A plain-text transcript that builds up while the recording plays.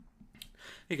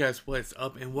Hey guys, what's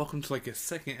up? And welcome to a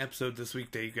second episode this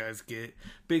week that you guys get.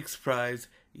 Big surprise,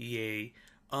 yay.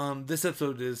 This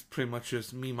episode is pretty much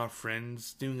just me and my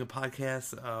friends doing a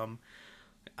podcast.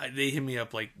 They hit me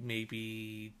up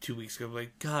maybe 2 weeks ago,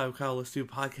 Kyle, let's do a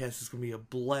podcast. It's gonna be a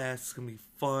blast. It's gonna be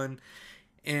fun.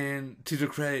 And to their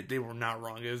credit, they were not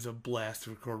wrong. It was a blast to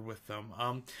record with them.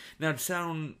 Now the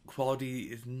sound quality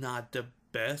is not the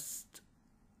best,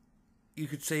 you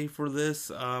could say, for this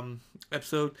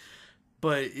episode.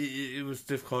 But it was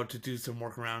difficult to do some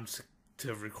workarounds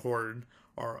to record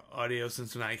our audio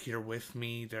since they're not here with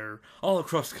me. They're all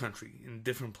across the country in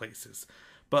different places.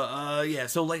 But yeah,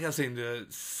 so like I was saying, the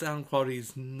sound quality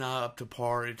is not up to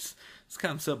par. It's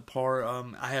kind of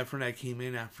subpar. I had a friend that came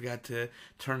in. I forgot to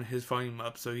turn his volume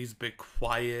up, so he's a bit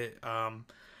quiet. I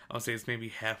would say it's maybe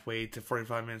halfway to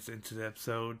 45 minutes into the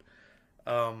episode.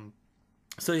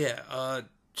 So yeah,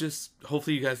 just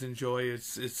hopefully you guys enjoy.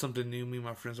 It's something new me and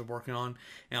my friends are working on,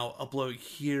 and I'll upload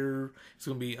here. It's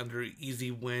gonna be under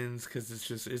Easy Wins because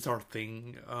it's our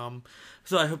thing.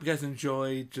 So I hope you guys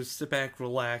enjoy. Just sit back,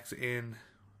 relax, and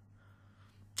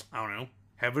I don't know,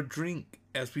 have a drink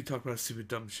as we talk about stupid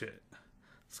dumb shit.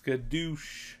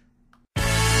 Skadoosh.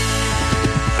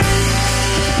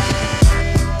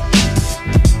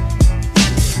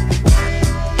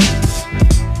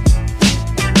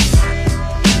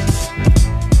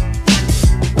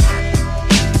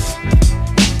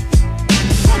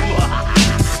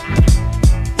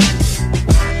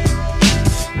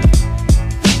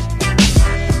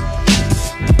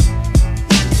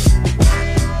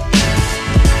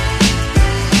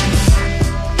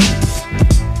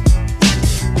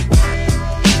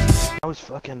 I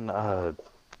was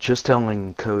just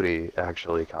telling Cody,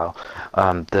 actually, Kyle,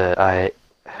 that I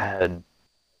had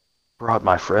brought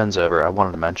my friends over. I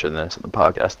wanted to mention this in the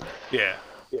podcast. Yeah.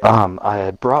 I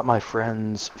had brought my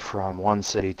friends from one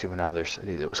city to another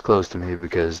city that was close to me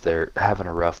because they're having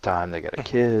a rough time. They got a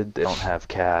kid, they don't have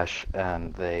cash,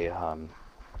 and they don't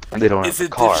have a car. Is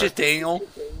it Dipshit Daniel?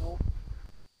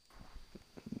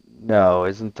 No,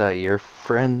 isn't that your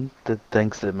friend that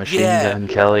thinks that Machine Gun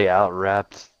Kelly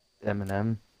out-raps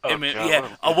Eminem? Yeah.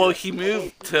 Oh, well, he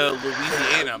moved to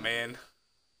Louisiana, man.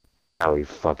 No, he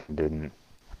fucking didn't.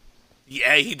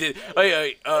 Yeah, he did. Oh, yeah,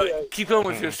 keep going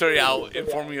with your story. I'll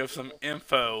inform you of some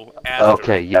info after.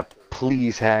 Okay, yeah,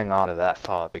 please hang on to that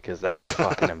thought because that's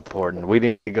fucking important. We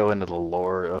need to go into the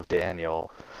lore of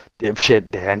Daniel, Dipshit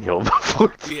Daniel,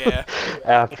 before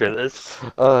after this.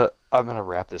 I'm gonna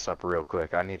wrap this up real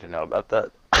quick. I need to know about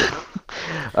that.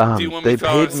 Do you want me to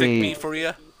throw a sick beat for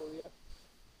you?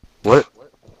 What?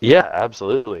 Yeah,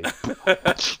 absolutely.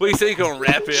 Well, you say you're gonna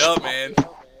wrap it up, man.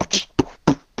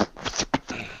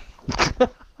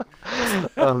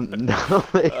 No,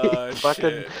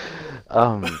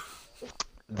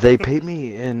 they paid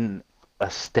me in a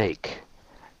steak,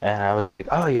 and I was like,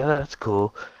 oh yeah, that's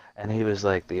cool. And he was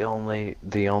like, the only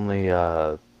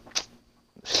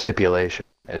stipulation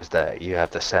is that you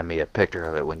have to send me a picture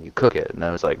of it when you cook it. And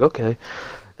I was like, okay.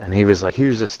 And he was like,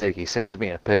 here's a steak. He sent me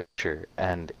a picture,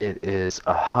 and it is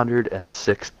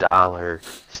 $106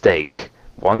 steak.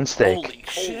 One steak. Holy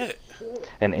shit.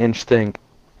 An inch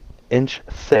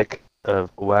thick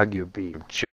of Wagyu beef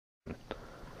chicken.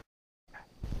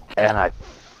 And I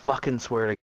fucking swear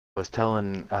to God, I was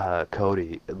telling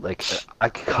Cody, I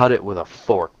cut it with a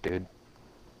fork, dude.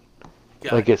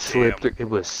 God it slipped through. It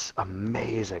was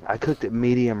amazing. I cooked it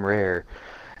medium rare,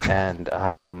 and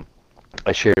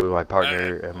I shared it with my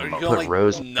partner, and put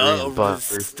rosemary and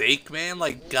butter. Steak, man?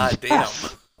 Goddamn.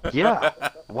 Yeah.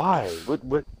 Why?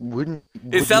 Wouldn't?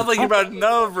 It sounds like you're about to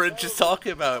know, Rich, just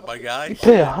talking about it, my guy. You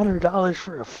pay $100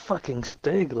 for a fucking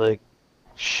steak,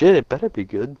 shit. It better be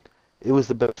good. It was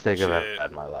the best steak I've ever had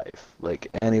in my life.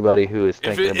 Anybody who is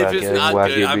thinking about getting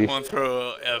Wagyu beef, I'm going to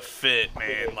throw a fit,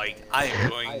 man. I am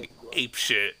going ape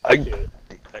shit. I'm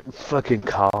fucking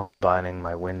combining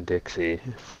my Winn-Dixie.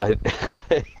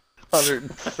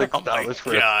 $106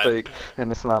 for a steak,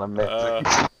 and it's not amazing.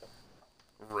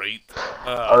 Right.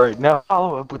 Alright, now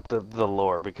follow up with the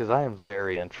lore, because I am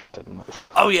very interested in this.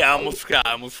 Oh yeah, I almost forgot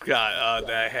that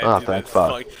I had to do thank this.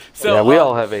 fuck. Yeah, we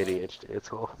all have ADHD, it's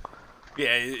cool.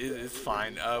 Yeah, it's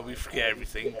fine. We forget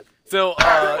everything. So,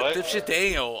 Dipshit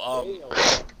Daniel,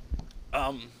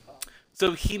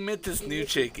 so he met this new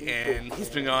chick, and he's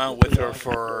been going out with her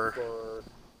for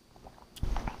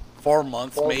 4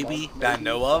 months, maybe, that I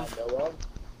know of.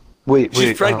 Wait,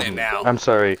 she's pregnant now. I'm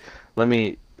sorry. Let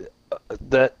me.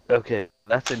 Okay,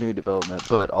 that's a new development,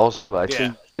 but also I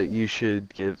think that you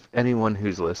should give anyone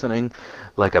who's listening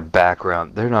a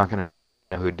background. They're not gonna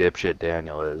know who Dipshit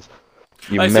Daniel is.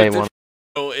 You may want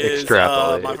to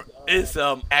extrapolate. Is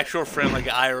actual friend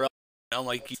IRL I'm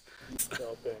like,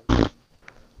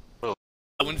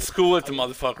 I went to school with the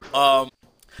motherfucker.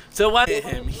 So when I met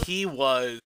him, he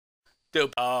was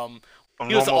dope.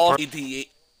 He was all ADA. You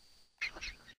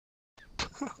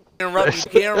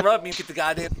can't interrupt me. Get the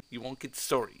goddamn. You won't get the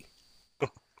story.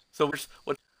 So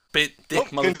what? Bent dick,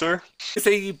 motherfucker.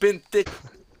 Say you bent dick.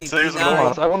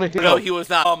 I want to hear. No, he was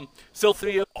not. So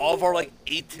all of our like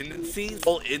 8 tendencies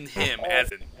all in him, as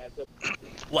in,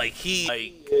 like he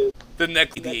like the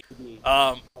next ADA.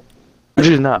 Which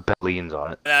is not bad leans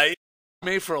on it. I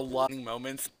made for a lot of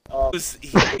moments.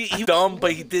 He dumb,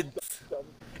 but he did.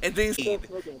 And things he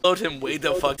load him way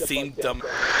the fuck seemed dumb.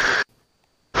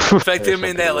 Affect him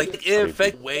in that like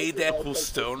effect way that cool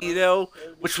stone, you know,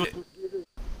 which was.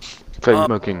 If I'm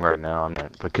smoking right now, I'm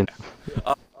not. But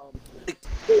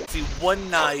see,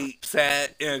 one night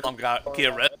sat and got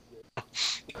get arrested.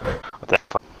 What the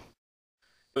fuck?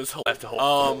 It was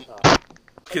whole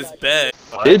his bed.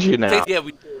 Did you now? Yeah,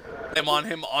 we him on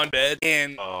him on bed,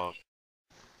 and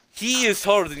he is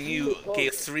taller than you. Okay,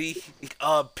 3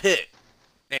 pit.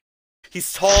 And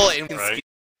he's tall and right.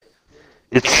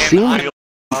 It seems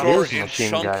short and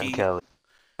chunky. Kelly.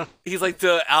 He's like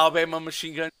the Alabama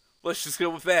machine gun. Let's just go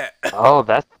with that. Oh,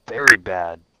 that's very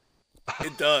bad.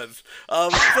 It does. So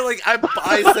like I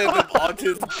bicepped him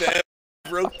onto his bed,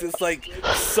 broke this like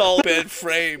solid bed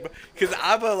frame because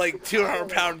I'm a like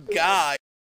 200-pound guy.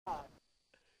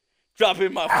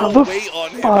 Dropping my full weight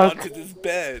on him onto this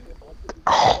bed.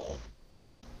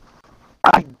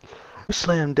 I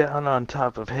slammed down on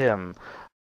top of him.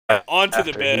 Onto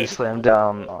the bed. He slammed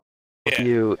down on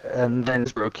you, and then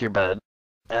broke your bed.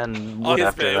 And what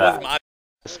after bed, that? It wasn't my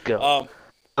Let's go.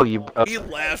 He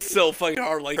laughed so fucking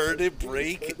hard, like heard it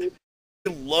break. He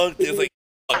looked, it's like,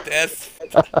 oh, that's.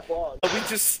 We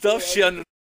just stuffed shit under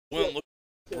the wouldn't look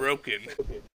broken.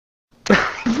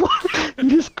 You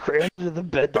just crammed into the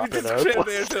bed. We just crammed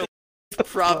there so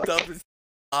propped up his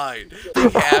side.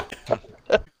 Like,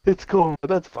 it's cool.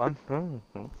 That's fun.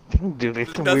 Do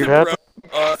anything weird happen?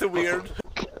 It's weird.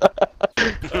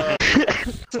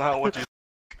 It's not what you.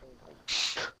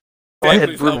 I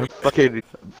had fucking.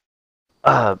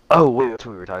 Oh wait, that's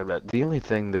what we were talking about. The only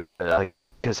thing that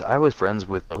because I was friends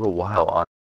with a little while on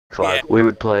Cloud. Yeah. We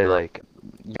would play like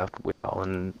with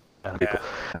Colin and people.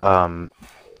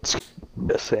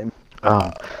 The same.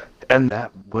 And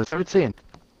that was, I would say,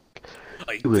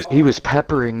 he was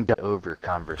peppering over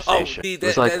conversation. Oh, see, it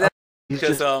was like he's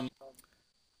just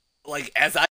like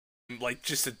as I like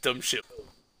just a dumb shit.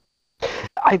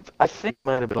 I think it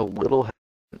might have been a little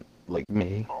like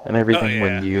me and everything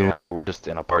when you were just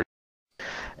in a party.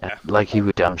 And, like he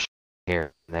would dumb shit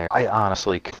here and there. I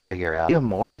honestly could figure out.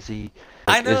 More is he?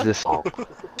 I know. Is this all?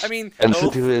 I mean, and to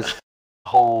do his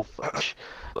whole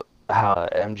how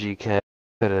MGK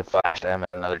could have flashed M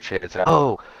and another chick. It's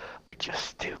just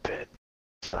stupid.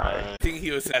 Sorry. I think he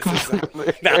was nah,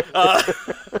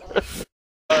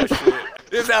 oh shit!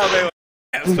 This is how they were.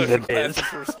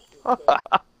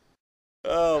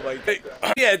 Oh my god!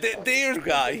 Yeah, there's a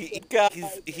guy.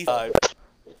 He's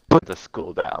put the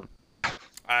school down.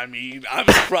 I mean, I'm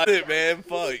surprised, man.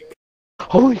 Fuck.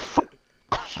 Holy fuck.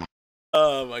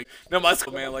 Oh my. No, my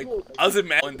school, man. Like, I was in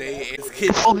math one day, and this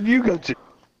kid. How did you go to?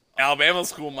 Alabama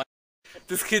school,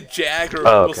 this kid Jagger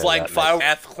was like 5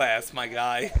 math class, my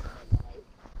guy.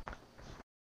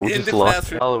 We just lost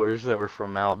followers that were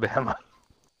from Alabama.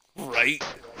 Right?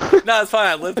 No, it's fine.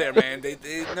 I live there, man. They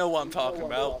know what I'm talking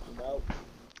about.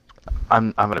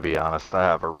 I'm gonna be honest. I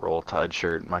have a Roll Tide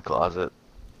shirt in my closet.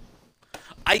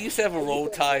 I used to have a Roll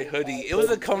Tide hoodie. It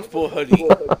was a comfortable hoodie.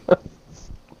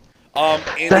 And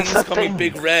they used to call me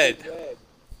Big Red.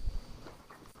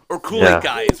 Or Kool-Aid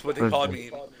Guy is what they called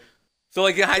me. So,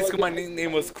 like, in high school, my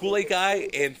nickname was Kool-Aid Guy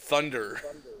and Thunder.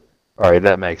 Alright,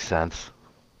 that makes sense.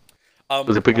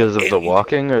 Was it because of the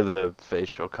walking or the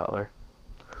facial color?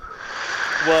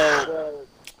 Well,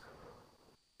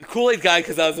 Kool-Aid Guy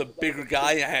because I was a bigger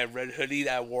guy and I had a red hoodie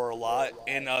that I wore a lot.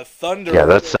 And Thunder. Yeah,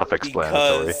 that's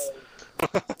self-explanatory. Because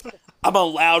I'm a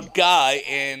loud guy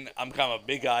and I'm kind of a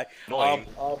big guy. But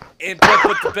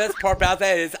the best part about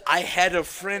that is I had a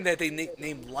friend that they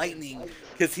nicknamed Lightning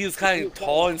because he was kind of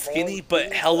tall and skinny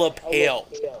but hella pale.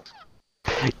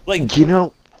 Like, you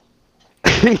know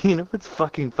what's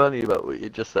fucking funny about what you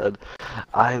just said?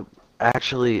 I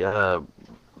actually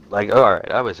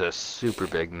alright, I was a super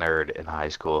big nerd in high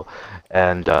school,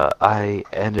 and I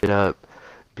ended up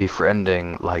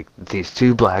befriending like these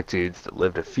 2 black dudes that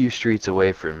lived a few streets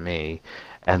away from me,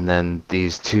 and then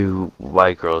these 2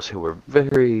 white girls who were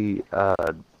very I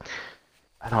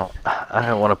don't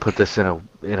want to put this in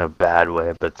a bad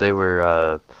way, but they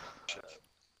were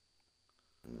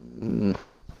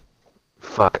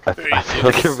Fuck, I feel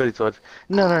like everybody's watching.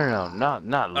 No,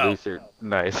 not Luther.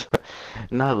 Nice.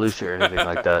 Not Luther or anything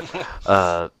like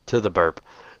that. To the burp.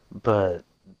 But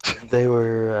they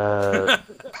were,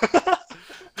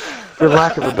 for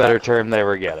lack of a better term, they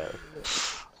were ghetto.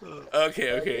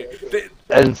 Okay.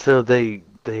 And so they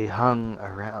hung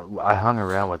around. I hung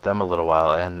around with them a little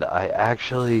while, and I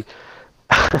actually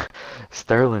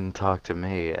Sterling talked to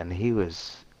me, and he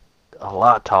was a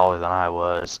lot taller than I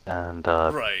was, and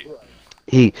right.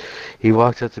 He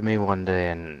walked up to me one day,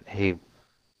 and he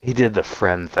did the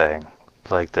friend thing,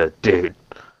 like the dude,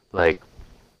 like,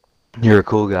 you're a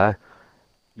cool guy.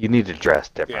 You need to dress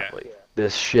differently. Yeah.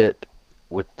 This shit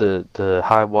with the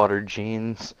high water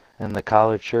jeans and the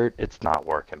collared shirt, it's not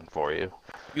working for you.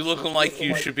 You looking like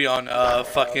you should be on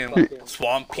fucking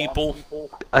Swamp People.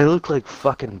 I look like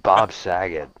fucking Bob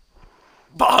Saget.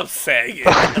 Bob Saget.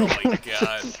 Oh my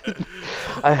god.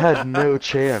 I had no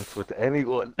chance with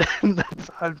anyone in that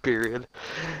time period.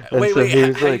 And wait,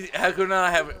 how could I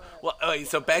have? Well, wait,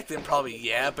 so back then probably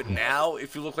yeah, but now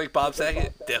if you look like Bob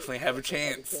Saget, definitely have a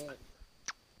chance.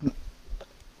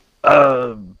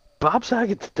 Bob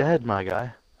Saget's dead, my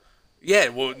guy. Yeah,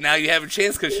 well now you have a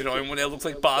chance because you're the only one that looks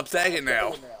like Bob Saget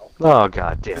now. Oh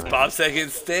god damn it! Bob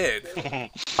Saget's dead.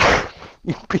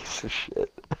 You piece of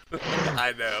shit.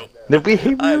 I know. The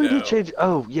behavior did change.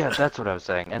 Oh, yeah, that's what I was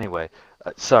saying. Anyway,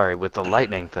 sorry, with the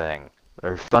lightning thing,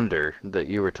 or thunder that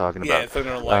you were talking about. Yeah,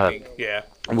 thunder and lightning, yeah.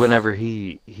 Whenever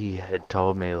he had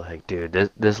told me, like, dude,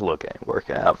 this look ain't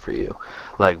working out for you.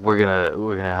 Like, we're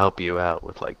gonna help you out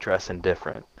with, like, dressing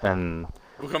different. And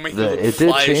it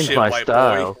did change my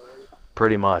style,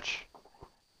 pretty much.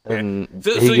 And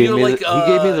he gave me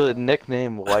the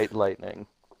nickname White Lightning.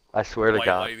 I swear to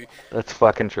God, lady. That's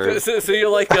fucking true. So you're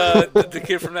like the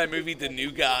kid from that movie, The New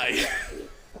Guy.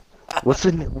 What's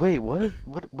the wait? What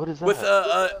is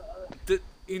that? With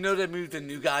you know that movie, The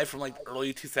New Guy from like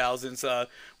early 2000s.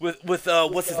 With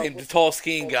what's his name, the tall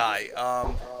skiing guy.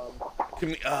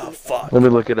 Fuck. Let me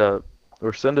look it up,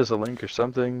 or send us a link or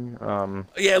something.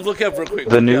 Yeah, look up real quick.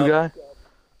 The New Guy.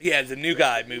 Yeah, The New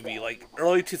Guy movie, like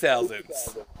early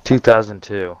 2000s.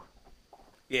 2002.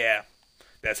 Yeah.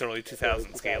 That's early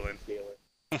 2000s, Galen.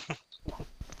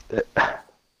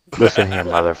 Listen here,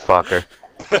 motherfucker.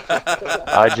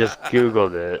 I just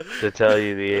Googled it to tell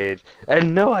you the age.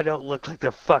 And no, I don't look like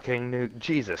the fucking new...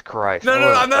 Jesus Christ. No,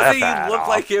 I'm not saying you look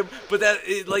like him, but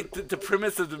the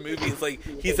premise of the movie is, like,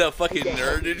 he's a fucking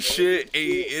nerd and shit, and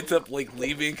he ends up, like,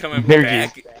 leaving, coming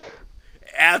back,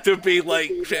 after being,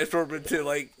 like, transformed into,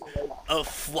 like, a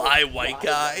fly white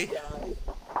guy.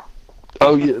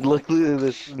 Oh, yeah, look at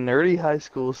this nerdy high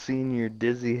school senior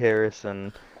Dizzy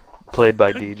Harrison, played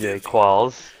by DJ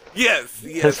Qualls. Yes.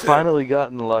 Has finally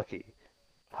gotten lucky.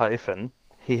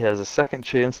 He has a second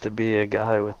chance to be a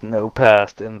guy with no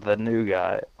past in The New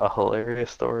Guy, a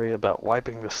hilarious story about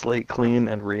wiping the slate clean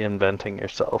and reinventing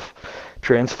yourself,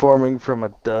 transforming from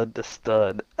a dud to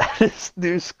stud at his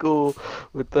new school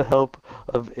with the help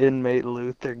of inmate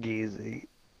Luther Geezy.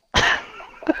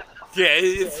 Yeah,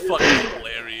 it's fucking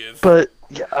hilarious. But,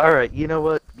 yeah, alright, you know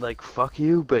what? Like, fuck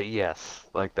you, but yes.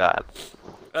 Like that.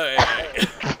 Okay.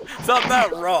 So I'm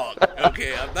not wrong.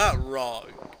 Okay, I'm not wrong.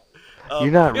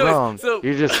 You're not wrong. So,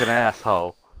 you're just an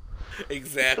asshole.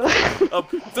 Exactly.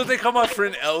 So they call my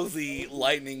friend LZ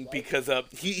Lightning because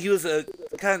he was a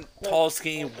kind of tall,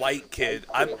 skinny, white kid.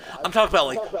 I'm talking about,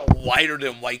 like, whiter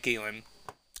than white Galen.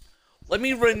 Let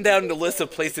me run down the list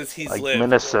of places he's lived.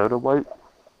 Minnesota white?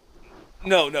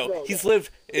 No. He's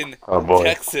lived in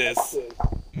Texas,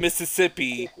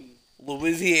 Mississippi,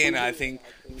 Louisiana, I think,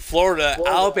 Florida,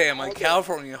 Alabama,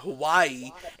 California,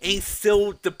 Hawaii, and he's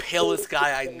still the palest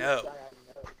guy I know.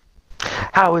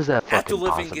 How is that fucking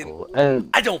possible?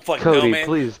 I don't fucking Cody, know, man.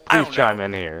 Please chime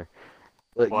in here.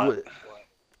 Like, what?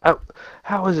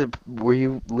 How is it? Were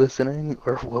you listening,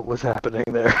 or what was happening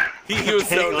there? He was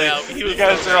so out. You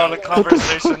guys are on a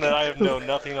conversation that I know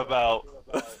nothing about.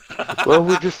 Well,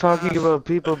 we're just talking about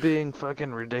people being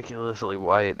fucking ridiculously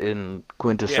white in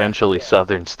quintessentially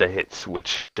southern states,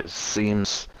 which just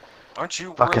seems Aren't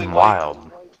you fucking really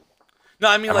wild. No,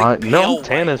 I mean like pale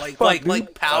tan as white, fuck,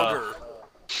 like powder,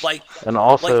 like and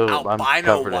also like I'm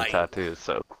covered white. in tattoos,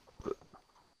 so.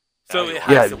 So it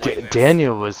has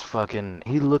Daniel was fucking.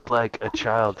 He looked like a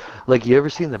child. Like, you ever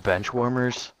seen the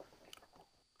Benchwarmers?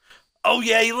 Oh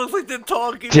yeah, he looks like the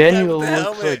tall kid. Daniel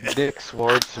looks like Nick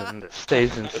Swartzen that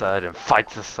stays inside and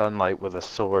fights the sunlight with a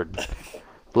sword,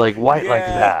 like white like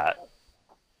that.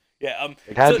 Yeah.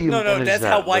 That's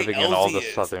how white living LZ in all the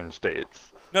is. southern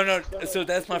states. No. So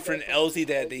that's my friend LZ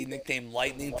that they nicknamed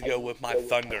Lightning to go with my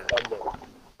thunder.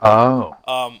 Oh.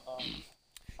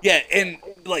 Yeah, and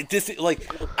like this, like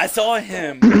I saw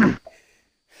him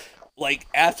like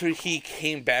after he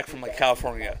came back from like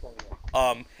California,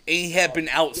 and he had been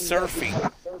out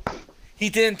surfing. He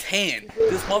didn't tan.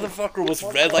 This motherfucker was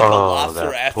red like a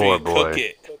lobster after he cooked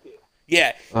it.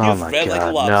 Yeah, he was red like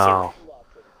a lobster. No.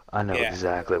 I know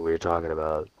exactly what you're talking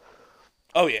about.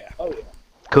 Oh yeah.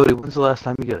 Cody, when's the last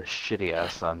time you got a shitty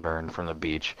ass sunburn from the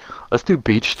beach? Let's do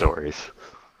beach stories.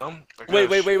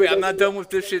 Wait. I'm not done with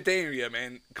this shit Daniel yet,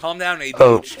 man. Calm down,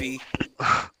 ADHD.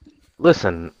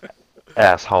 Listen,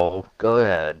 asshole. Go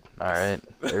ahead. Alright?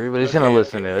 Everybody's gonna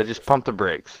listen to it. Just pump the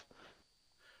brakes.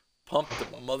 Pump the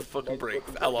motherfucking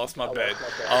brakes. I lost my bed.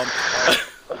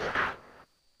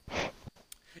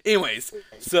 Anyways,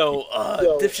 so,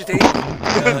 Dipshit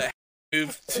Daniel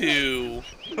moved to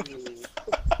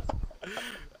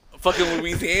fucking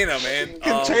Louisiana, man.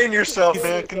 Contain yourself,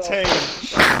 man. Contain.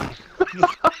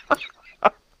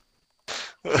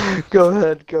 Go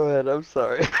ahead. I'm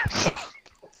sorry.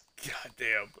 God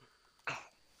damn.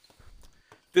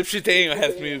 Dipshit Daniel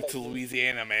has moved to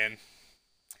Louisiana, man.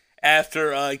 After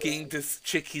getting this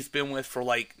chick he's been with for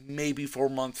like maybe 4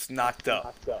 months knocked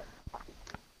up.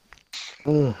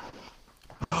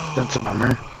 That's a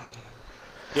bummer.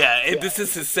 Yeah, and this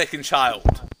is his second child.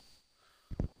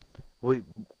 Wait,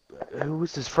 who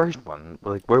was his first one?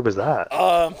 Like, where was that?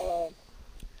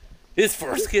 His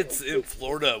first kid's in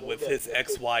Florida with his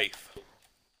ex-wife.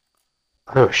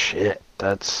 Oh shit,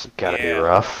 that's gotta be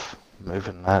rough.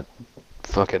 Moving that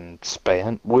fucking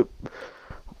span. Wait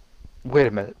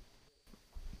a minute.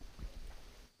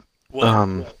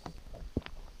 What?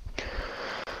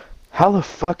 How the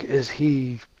fuck is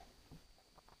he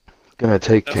gonna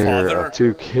take care of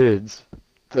 2 kids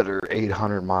that are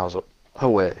 800 miles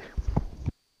away?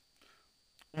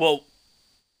 Well,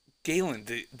 Galen,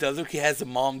 the other kid has a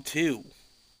mom too.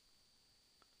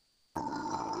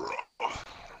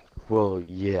 Well,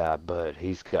 yeah, but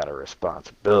he's got a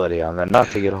responsibility on that. Not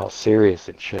to get all serious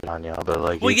and shit on y'all, but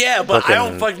like... Well, yeah, but I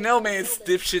don't fucking know, man. It's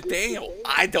Dipshit Daniel.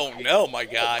 I don't know, my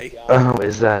guy. Oh,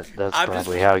 is that... That's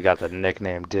probably how he got the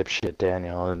nickname Dipshit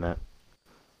Daniel, isn't it?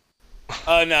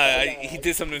 No, he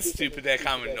did something stupid that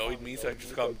kind of annoyed me, so I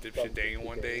just called him Dipshit Daniel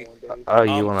one day. Oh,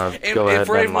 you want to go ahead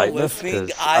and enlighten us?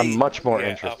 Because I'm much more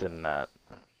interested in that.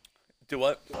 Do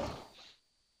what?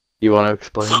 You want to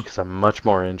explain? Because I'm much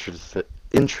more interested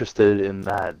in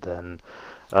that than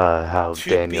how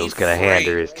Daniel's gonna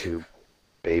handle his 2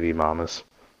 baby mamas.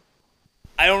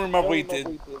 I don't remember what he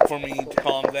did for me to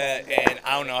call him that, and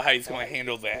I don't know how he's gonna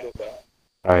handle that.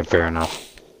 Alright, fair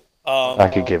enough. I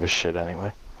could give a shit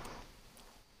anyway.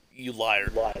 You liar.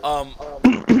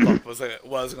 What was I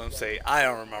gonna say? I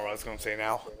don't remember what I was gonna say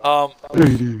now. Oh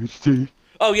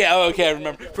yeah, okay, I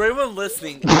remember. For everyone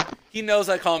listening, he knows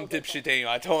I call him Dipshit Daniel.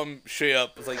 I told him straight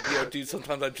up, I was like, yo, dude,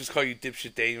 sometimes I just call you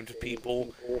Dipshit Daniel to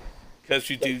people because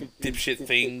you do dipshit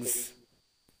things.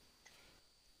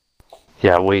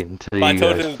 Yeah, wait until you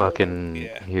guys fucking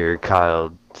hear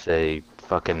Kyle say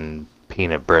fucking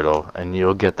peanut brittle, and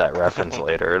you'll get that reference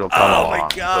later. It'll come along. Oh my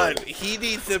god, he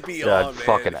needs to be on, man.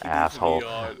 Fucking asshole.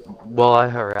 Well, I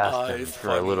harassed him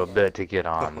for a little bit to get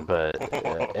on, but...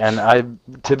 and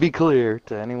to be clear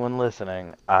to anyone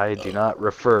listening, I do not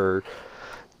refer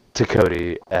to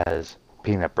Cody as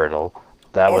peanut brittle.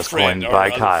 That was coined by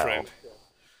Kyle.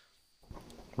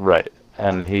 Right,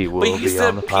 and he will be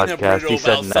on the podcast. He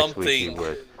said next week he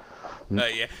would.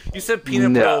 Yeah. You said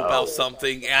peanut brittle about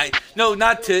something, and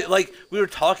not to, like, we were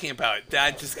talking about it.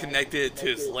 Dad just connected it to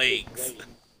his legs.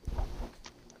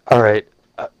 Alright,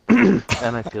 and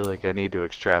I feel like I need to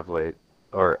explicate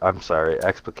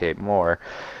more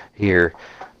here.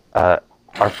 Our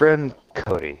friend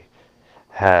Cody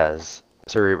has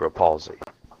cerebral palsy,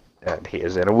 and he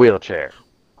is in a wheelchair.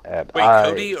 And wait,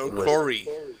 Cody or Corey?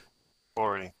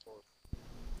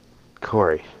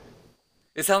 Corey.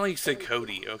 It sounded like you said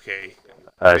Cody, okay.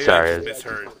 Sorry, I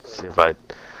misheard. See if I...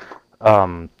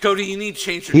 Cody, you need to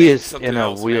change your name to something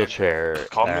else, He is in a wheelchair. Man.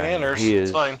 Call me Nanners,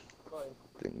 it's fine.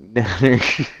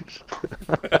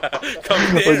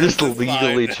 Or just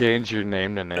legally change your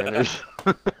name to Nanners.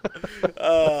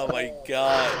 Oh my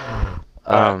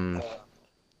god.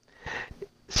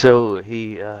 So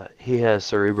he has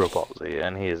cerebral palsy,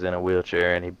 and he is in a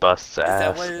wheelchair, and he busts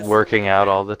ass working out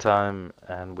all the time,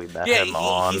 and we met him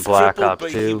on Black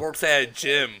Ops 2. He works at a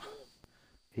gym.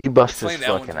 He busts his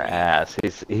fucking ass.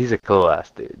 He's a cool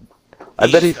ass dude. I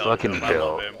bet he's fucking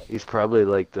built. He's probably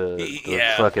like the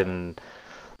fucking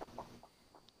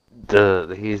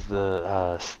he's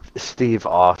the Steve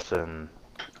Austin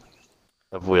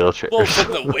of wheelchairs. Well,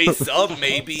 from the waist up,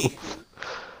 maybe.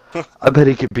 I bet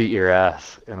he could beat your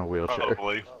ass in a wheelchair.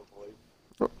 Probably.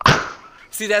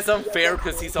 See, that's unfair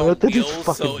because he's on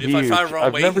wheels, so if I try to run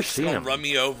away, he's going to run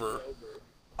me over.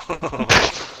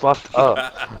 Fucked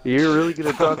up. You're really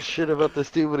going to talk shit about this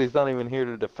dude when he's not even here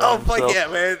to defend himself? Oh, fuck yeah,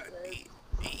 man.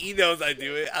 He knows I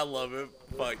do it. I love it.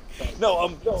 Fuck. No,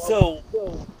 so,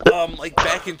 like,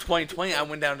 back in 2020, I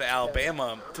went down to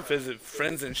Alabama to visit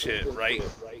friends and shit, right?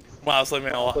 When I was living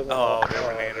in they were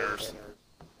nanners.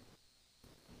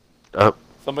 Oh,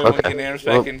 somebody want to get nanners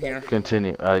back in here?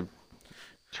 Continue. I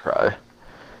try.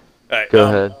 Alright, go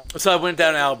ahead. So I went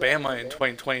down to Alabama in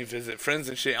 2020 to visit friends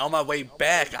and shit. On my way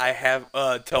back, I have,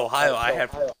 to Ohio, I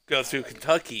have to go through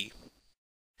Kentucky.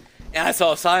 And I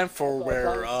saw a sign for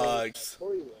where, I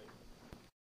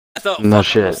thought, no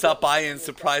shit. Stop by and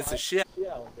surprise the shit.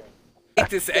 Take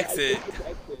this exit.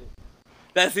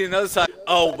 That's the another side.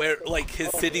 Oh, where, like, his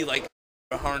city, like,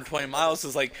 120 miles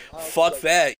is like, fuck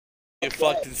that. You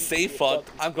fucking stay fucked.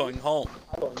 I'm going home.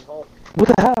 What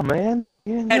the hell, man?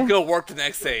 I had to go work the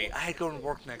next day.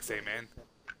 Man.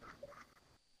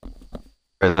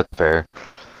 That's fair.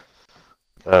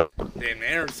 Damn,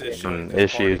 Aaron's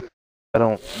issue. I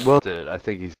don't. Well, dude, I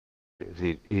think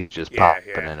he's just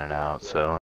popping in and out.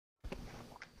 So.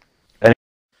 But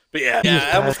yeah,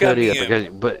 I almost got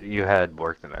but you had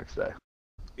work the next day.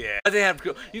 Yeah, I didn't have to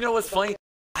go. You know what's funny?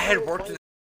 I had work the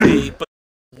next day, but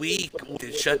we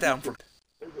did shut down for.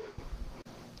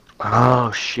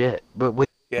 Oh shit! But wait,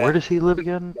 where does he live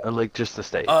again? Or like just the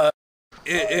state?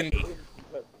 In.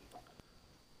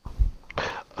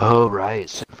 Oh right,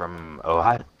 from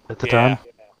Ohio at the time.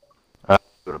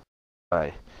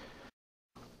 Bye.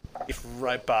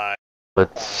 Right by.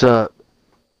 What's up,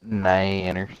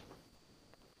 Nanners?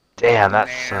 Damn, that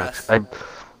sucks.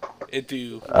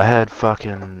 I had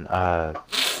fucking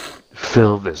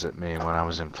Phil visit me when I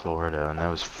was in Florida, and that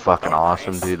was fucking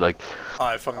awesome, nice. Dude. Like,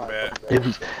 I fucking bet.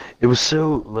 It was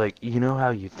so, like, you know how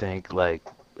you think, like,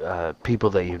 people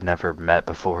that you've never met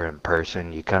before in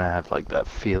person, you kind of have, like, that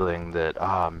feeling that,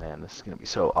 oh, man, this is going to be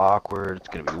so awkward, it's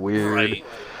going to be weird.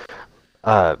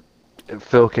 Right.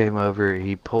 Phil came over,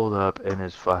 he pulled up in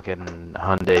his fucking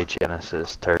Hyundai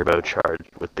Genesis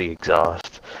turbocharged with the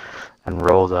exhaust, and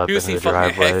rolled up in the driveway. You see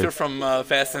fucking Hector from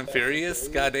Fast and Furious?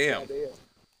 Goddamn.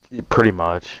 Pretty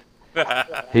much.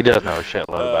 He does know a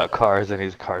shitload about cars, and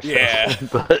he's a car salesman.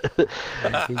 But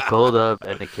he pulled up,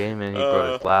 and he came in, he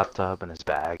brought his laptop and his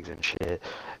bags and shit.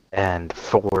 And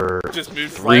for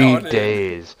 3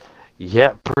 days,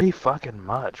 yeah, pretty fucking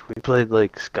much. We played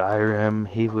like Skyrim.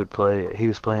 He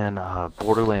was playing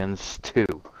Borderlands 2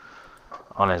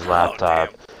 on his laptop,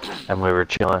 and we were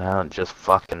chilling out and just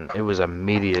fucking. It was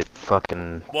immediate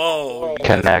fucking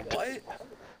connect.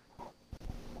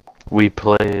 We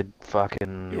played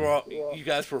fucking. You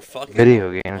guys were fucking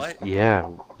video games. What? Yeah.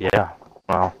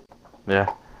 Well,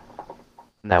 yeah.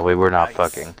 No, we were not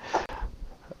fucking.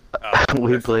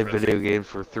 We played video games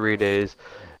for 3 days.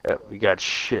 We got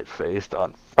shit faced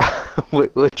on.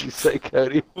 What'd you say,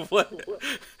 Cody? What?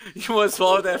 You want to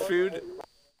swallow that food?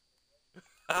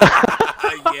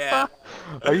 Yeah.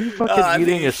 Are you fucking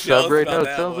eating a sub right now?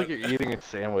 It sounds like you're eating a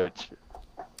sandwich.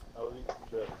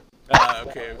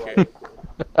 Okay.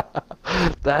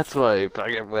 That's why you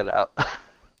fucking went out.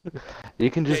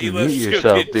 You can just mute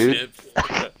yourself, dude.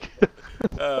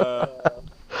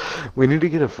 We need to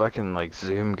get a fucking like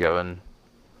Zoom going.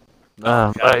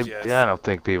 I don't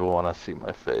think people want to see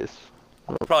my face.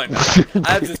 Probably not.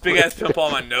 I have this big ass pimple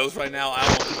on my nose right now. I don't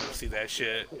want people to see that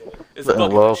shit. It's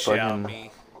bugging shit out of me.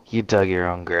 You dug your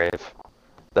own grave.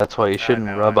 That's why you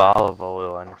shouldn't rub olive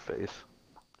oil on your face.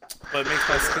 But it makes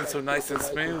my skin so nice and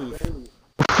smooth.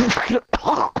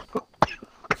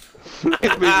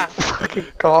 It made me fucking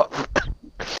cough.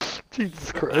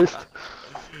 Jesus Christ.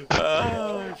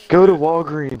 Go to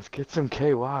Walgreens, get some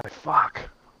KY. Fuck.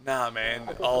 Nah, man.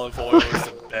 Olive oil is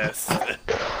the best.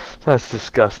 That's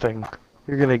disgusting.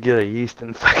 You're gonna get a yeast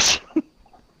infection.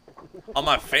 On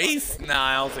my face? Nah,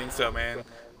 I don't think so, man.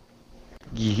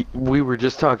 We were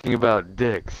just talking about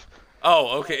dicks.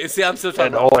 Oh, okay. See, I'm still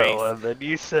talking about oil, face. And then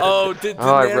you said,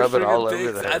 I rub it all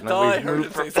over there. there. I thought I heard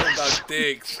him say something about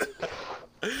dicks.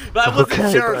 But I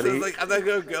wasn't sure, so I was like, I'm not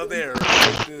gonna go there.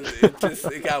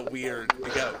 It got weird.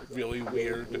 It got really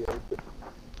weird.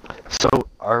 So,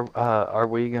 are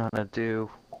we gonna do,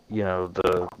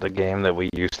 the game that we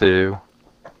used to do?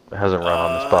 It hasn't run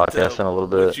on this podcast in a little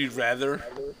bit. Would you rather?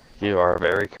 You are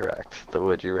very correct. The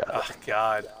would you rather. Oh,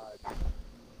 God.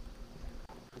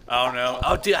 I don't know.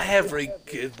 Oh, dude, I have very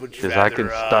good would you rather. Because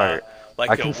I can start. Like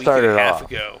I can a week start and it a half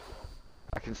off. ago.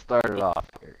 I can start it off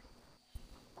here.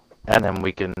 And then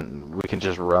we can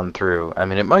just run through. I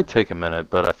mean, it might take a minute,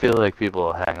 but I feel like people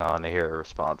will hang on to hear our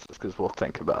responses because we'll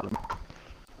think about them.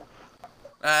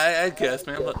 I guess,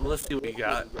 man. Let's see what you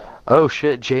got. Oh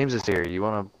shit, James is here. You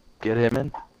want to get him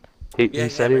in? He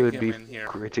said it would be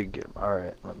great to get. All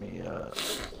right, let me.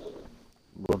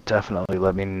 Well, definitely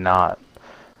let me not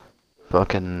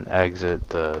fucking exit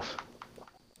the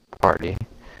party.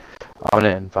 I'm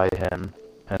gonna invite him,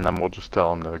 and then we'll just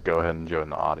tell him to go ahead and join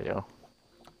the audio.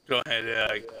 Go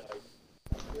ahead,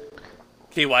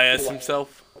 KYS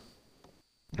himself.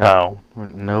 No,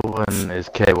 no one is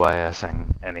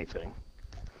KYSing anything.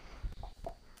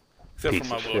 Except Piece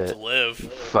for of my will shit. to live.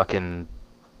 Fucking.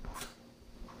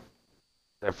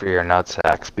 Except for your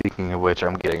nutsack. Speaking of which,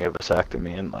 I'm getting a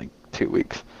vasectomy in like 2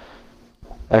 weeks.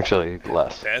 Actually,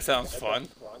 less. That sounds fun.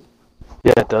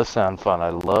 Yeah, it does sound fun. I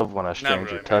love when a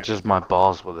stranger really, touches my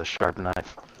balls with a sharp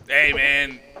knife. Hey,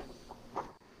 man.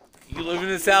 You live in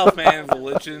the South, man.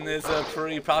 Religion is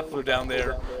pretty popular down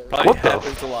there. Probably What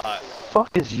happens a lot.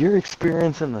 Fuck is your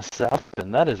experience in the South?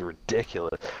 And that is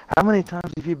ridiculous. How many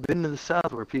times have you been to the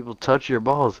South where people touch your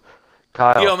balls?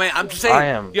 Kyle, Yo, man, I'm just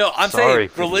saying. I'm saying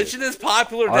religion is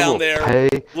popular down there.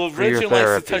 Religion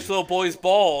likes to touch little boys'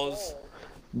 balls.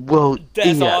 Well,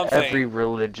 that's yeah, all I'm saying. Every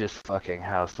religious fucking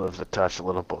house loves to touch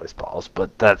little boys' balls,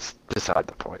 but that's beside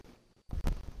the point.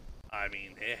 I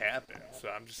mean, it happens. So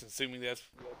I'm just assuming that's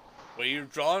where you're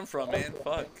drawing from, man.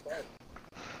 Fuck.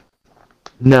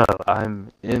 No,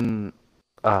 I'm in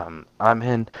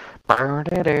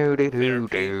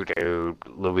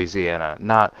Louisiana,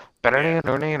 not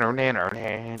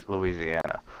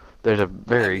Louisiana. There's a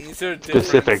very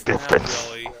specific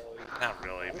difference. Not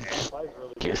really, man.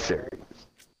 Yes, sir.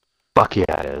 Fuck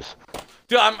yeah, it is.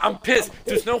 Dude, I'm pissed.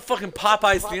 There's no fucking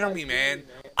Popeyes near me, man.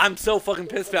 I'm so fucking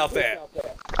pissed about that.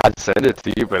 I'd send it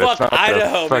to you, but fuck it's not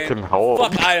Idaho, the fucking man. hole.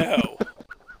 Fuck Idaho.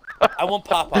 I want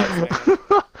Popeyes,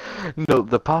 man. No,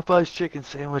 the Popeyes chicken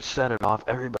sandwich set it off.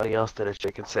 Everybody else did a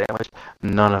chicken sandwich.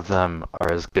 None of them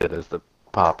are as good as the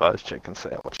Popeyes chicken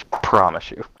sandwich.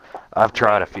 Promise you. I've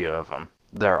tried a few of them.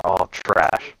 They're all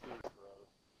trash.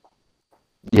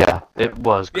 Yeah, it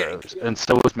was gross, and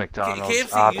so was McDonald's.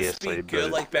 KFC obviously, used to be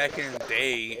good, like back in the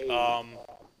day.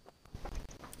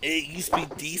 It used to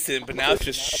be decent, but now it's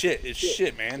just shit. It's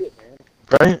shit, man.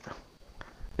 Right?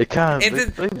 It kind of. And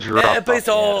they dropped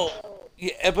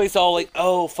everybody's all like,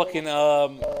 oh, fucking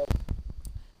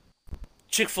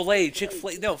Chick-fil-A.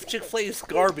 No, Chick-fil-A is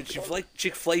garbage. If you like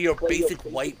Chick-fil-A, you're a basic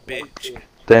white bitch.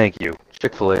 Thank you.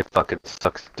 Chick-fil-A fucking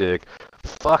sucks dick.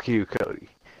 Fuck you, Cody.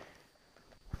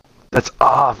 That's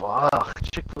awful. Ugh,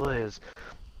 Chick-fil-A is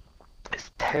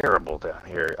terrible down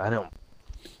here. I don't.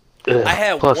 Ugh. I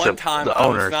had Plus one time the I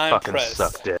was owners not fucking impressed.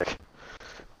 suck dick.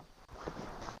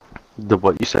 The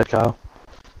what you said, Kyle?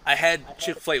 I had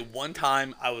Chick-fil-A one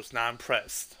time. I was not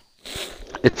impressed.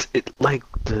 It's like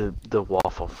the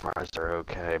waffle fries are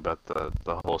okay, but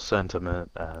the whole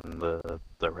sentiment and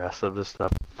the rest of the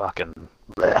stuff fucking.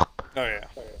 Bleh. Oh yeah.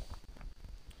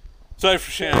 Sorry for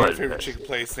sharing my favorite chicken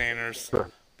place, Sanders.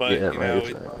 But yeah, you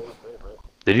know.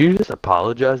 Did you just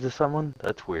apologize to someone?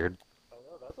 That's weird.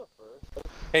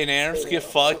 Hey Nanners, get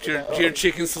fucked. Your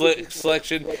chicken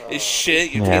selection is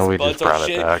shit. Your Yeah, taste buds are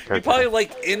shit. Okay. You probably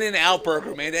like In-N-Out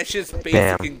Burger, man. That shit's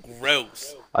basic and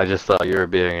gross. I just thought you were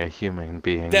being a human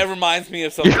being. That reminds me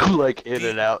of something. You like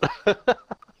In-N-Out.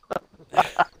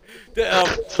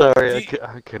 Sorry,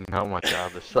 I couldn't help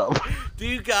myself or something. Do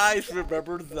you guys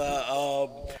remember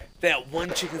that one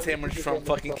chicken sandwich from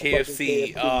fucking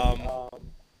KFC?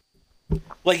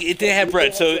 Like it didn't have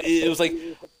bread, so it was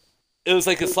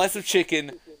like a slice of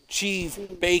chicken, cheese,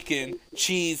 bacon,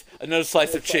 cheese, another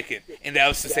slice of chicken, and that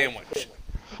was the sandwich.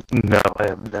 No, I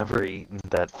have never eaten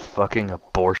that fucking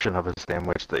abortion of a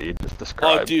sandwich that you just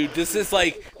described. Oh, dude, this is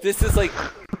like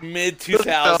mid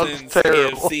 2000s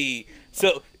KFC.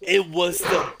 So it was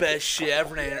the best shit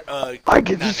ever. I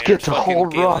could just get to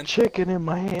hold raw chicken in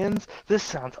my hands. This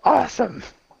sounds awesome.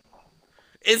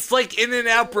 It's like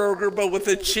In-N-Out Burger, but with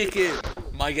a chicken,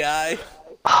 my guy.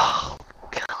 Oh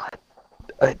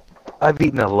God, I've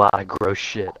eaten a lot of gross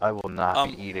shit. I will not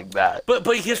be eating that. But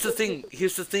here's the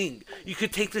thing. You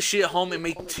could take the shit home and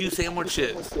make 2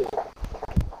 sandwiches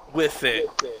with it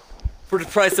for the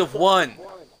price of 1.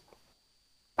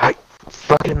 I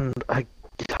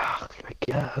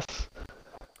guess.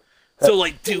 So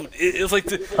like, dude, it was like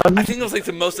I think it was like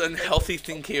the most unhealthy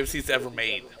thing KFC's ever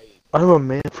made. I'm a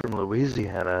man from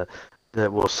Louisiana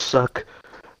that will suck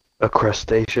a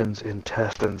crustacean's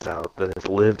intestines out that has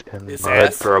lived in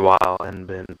mud for a while and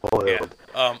been boiled.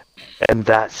 Yeah. And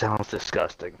that sounds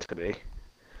disgusting to me.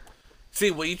 See,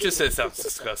 what you just said sounds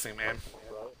disgusting, man.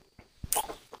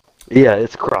 Yeah,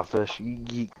 it's crawfish.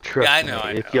 Trust me.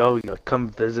 If y'all come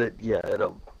visit,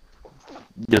 you'll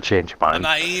change your mind. I'm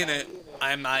not eating it.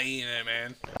 I'm not eating it,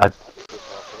 man.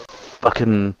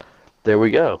 Fucking... There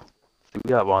we go. We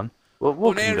got one. We'll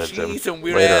now convince she him eats some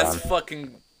weird later ass on.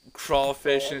 fucking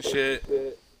crawfish and shit.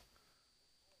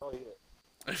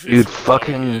 Dude,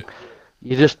 fucking...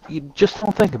 You just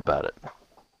don't think about it.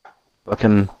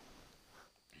 Fucking...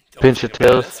 Pinch your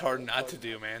tails. It's hard not to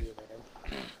do, man.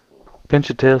 Pinch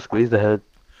your tail, squeeze the head.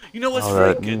 You know what's All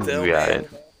pretty good, though, yeah, man?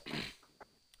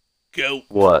 Goat.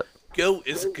 What? Goat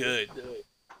is good.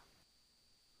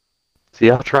 See,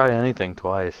 I'll try anything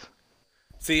twice.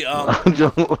 See, I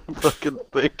don't fucking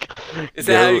think. Is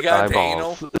that how you got into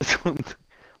anal?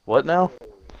 What now?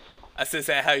 I said, is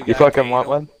that how you got You into fucking anal? want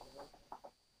one?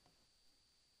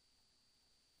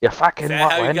 You fucking Is that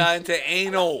want how you one? got into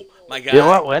anal, my guy? You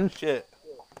want one? Shit.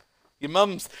 Your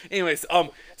mum's. Anyways,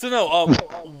 so no,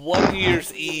 one New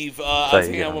Year's Eve, I was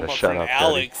hanging out with my friend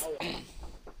Alex.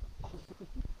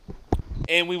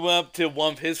 And we went up to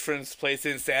one of his friend's place,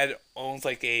 and his dad owns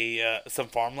like some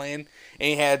farmland, and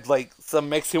he had like some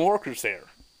Mexican workers there,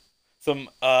 some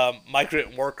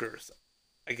migrant workers,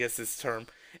 I guess this term.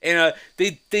 And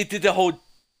they did the whole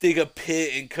dig a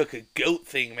pit and cook a goat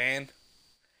thing, man.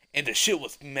 And the shit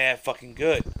was mad fucking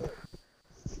good.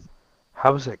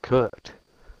 How was it cooked?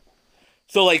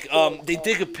 So like they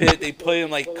dig a pit, they put in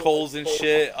like coals and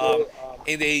shit, and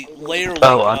they layer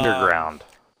like underground.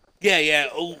 Yeah.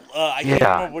 I can't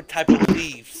remember what type of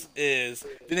leaves is.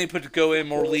 Then they go in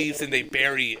more leaves and they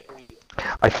bury it.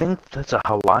 I think that's a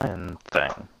Hawaiian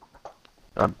thing.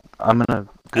 I'm gonna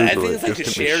Google I think it's like it a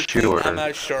just to be shared thing. sure. I'm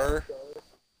not sure.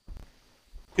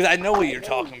 Because I know what you're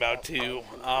talking about too.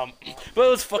 But it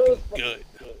was fucking good.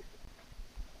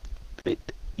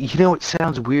 You know, it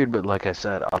sounds weird, but like I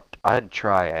said, I'd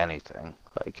try anything.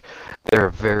 Like, there are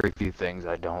very few things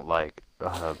I don't like.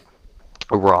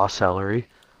 Raw celery.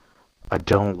 I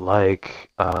don't like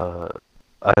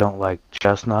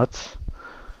chestnuts.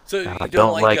 So you I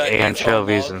don't like ants on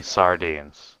anchovies log? and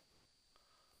sardines.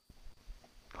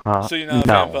 So you're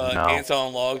not a fan of ants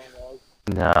on log?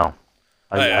 No.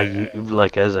 I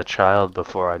like as a child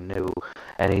before I knew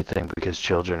anything because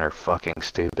children are fucking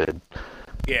stupid.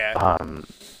 Yeah.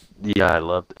 Yeah, I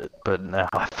loved it, but now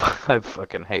I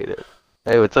fucking hate it.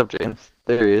 Hey, what's up, James?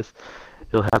 There he is.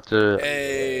 You'll have to.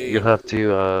 Hey. You'll have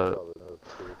to.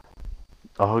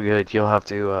 Oh, good. You'll have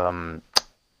to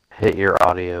hit your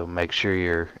audio. Make sure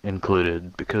you're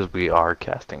included because we are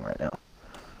casting right now.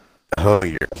 Oh,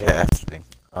 you're casting.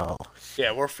 Oh.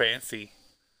 Yeah, we're fancy.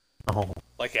 Oh.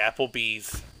 Like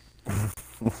Applebee's.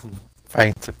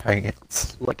 Fancy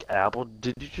pants. Like Apple?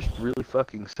 Did you just really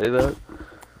fucking say that?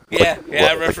 Yeah,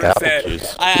 I referenced that.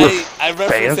 I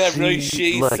referenced that really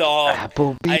shitty like song.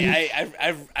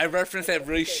 Applebee's? I referenced that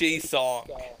really shitty song.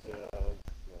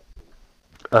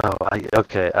 Oh,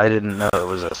 okay. I didn't know it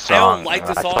was a song. I don't like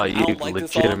the song. I thought I you don't like the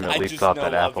song. legitimately I just thought know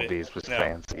that of Applebee's it. was No.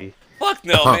 fancy. Fuck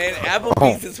no, man.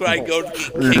 Applebee's is where I go to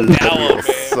get kicked out, man.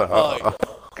 Fuck.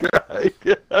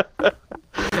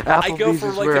 Applebee's go for,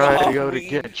 is like, where a I go to Halloween.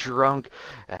 get drunk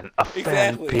and offend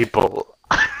Exactly. people.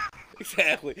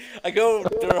 Exactly. I go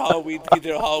during Halloween to get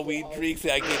their Halloween drinks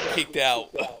and I get kicked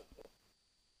out.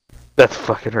 That's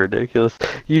fucking ridiculous.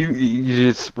 You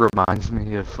just reminds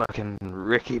me of fucking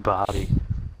Ricky Bobby.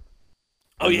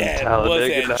 Oh yeah,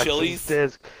 what's that, Chili's?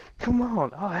 Says, come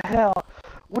on, oh hell,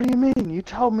 what do you mean? You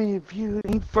told me if you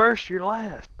ain't first, you're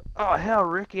last. Oh hell,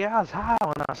 Ricky, I was high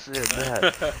when I said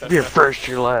that. If you're first,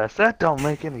 you're last. That don't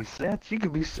make any sense. You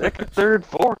could be second, third,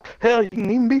 fourth. Hell, you can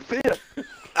even be fifth.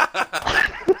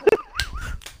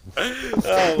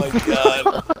 Oh my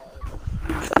god.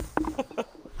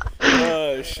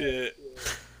 Oh shit.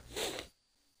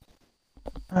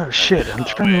 Oh shit, I'm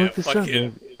trying to look this up.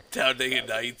 Fucking Talladega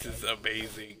Nights is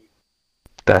amazing.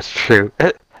 That's true.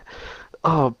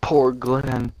 Oh, poor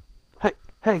Glenn.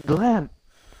 Hey, Glenn.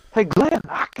 Hey, Glenn,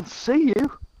 I can see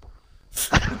you.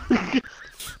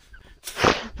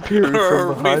 Peering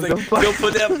from behind. Like, don't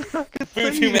put that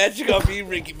voodoo magic on me,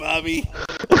 Ricky Bobby.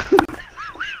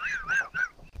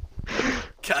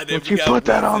 God, don't you put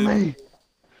that on me.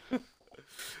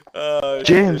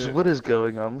 James, shit. what is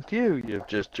going on with you? You've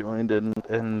just joined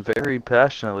and very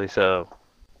passionately so.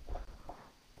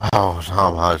 Oh,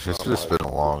 not much. It's just been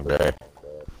a long day.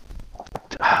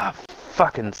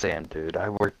 Fucking Sam, dude. I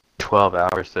worked 12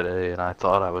 hours today, and I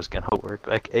thought I was gonna work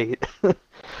like 8.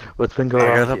 What's been going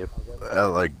on with you? At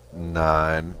like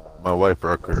 9. My wife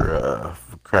broke her,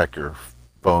 cracked her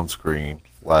phone screen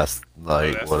last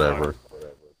night, whatever.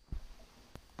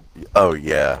 Oh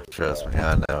yeah, trust me,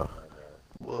 I know.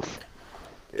 Woof.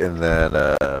 And then,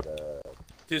 Did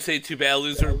you say too bad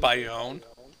loser by your own?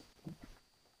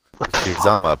 she's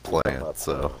on my plan,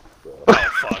 so. Oh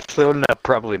fuck. So no,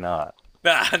 probably not.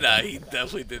 Nah, he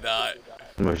definitely did not.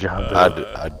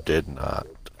 I did not.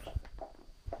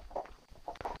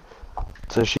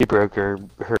 So she broke her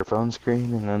phone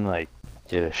screen and then like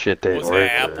did a shit didn't Was work.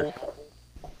 it Apple?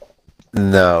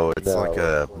 No, it's like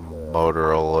a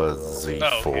Motorola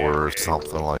Z4 or okay.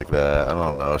 something like that. I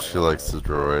don't know. She likes the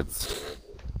droids.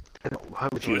 Why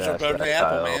would you Droids are ask better that, than Apple,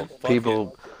 Kyle? man. Fuck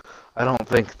People, I don't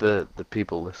think the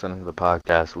people listening to the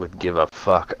podcast would give a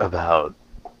fuck about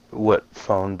what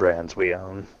phone brands we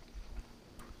own.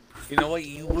 You know what?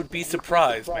 You would be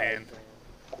surprised, man.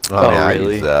 I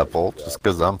Really? use Apple just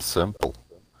because I'm simple.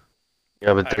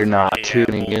 Yeah, but they're not hate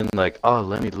tuning Apple. in like, oh,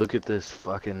 let me look at this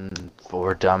fucking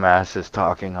 4 dumbasses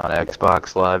talking on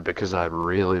Xbox Live because I'd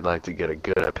really like to get a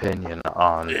good opinion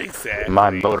on Exactly. my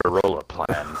Motorola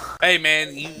plan. Hey,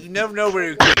 man, you never know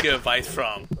where you could get advice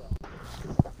from.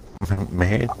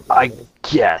 Man, I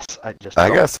guess I just. I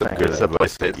don't got some think good it's a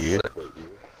advice place to give.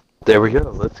 There we go.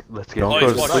 Let's get Don't Always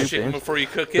go to watch sleep, chicken James. before you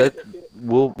cook it.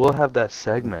 We'll have that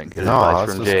segment. Good No, I advice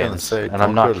was from just gonna James, say, and I'm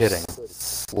don't not go to kidding.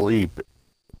 sleep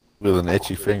with an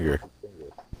itchy finger.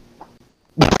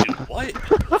 Dude, what?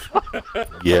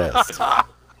 Yes.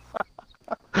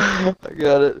 I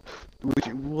got it.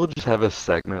 We'll just have a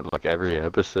segment like every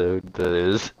episode that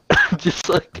is just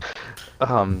like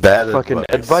Bad fucking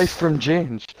advice from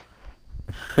James.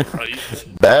 Right.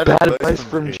 Bad Advice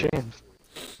from James.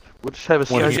 We'll just have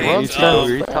a When segment he each runs time out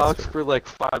where he faster. talks for like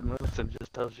 5 minutes and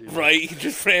just tells you. Right, he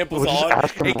just rambles We'll just on.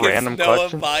 ask him He gives random no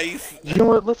questions. advice. You know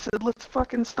what? Let's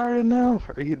fucking start it now.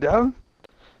 Are you down?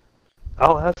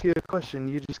 I'll ask you a question.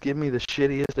 You just give me the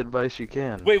shittiest advice you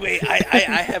can. Wait, I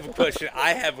have a question.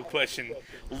 I have a question.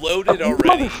 Loaded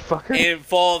already. Motherfucker. It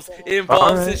involves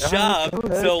Alright, his alright, job. go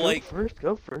ahead, So,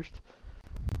 go first.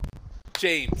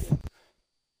 James,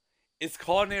 is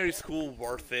culinary school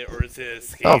worth it, or is it a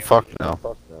scam? Oh, fuck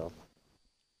no.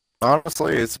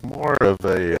 Honestly, it's more of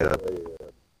a.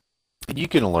 You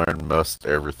can learn most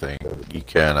everything you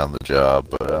can on the job,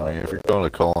 but I mean, if you're going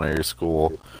to culinary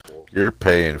school, you're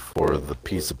paying for the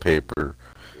piece of paper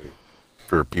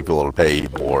for people to pay you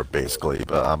more, basically.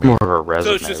 But I mean, More of a resume.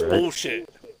 So it's just right? bullshit.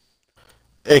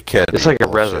 it can. It's be like a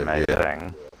bullshit, resume yeah.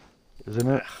 thing, isn't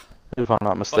it? If I'm not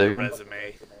Fuck a mistaken.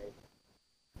 resume.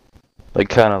 Like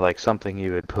kind of like something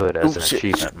you would put as Oh, an shit,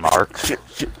 achievement mark.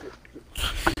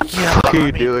 Yeah, What are you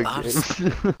I mean, doing, I'm,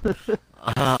 James?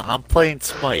 I'm playing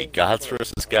Smite, Gods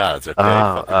versus Gods. Okay.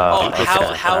 Oh, okay.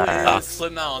 how is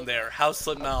Slipknot on there? How's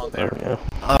Slipknot on there?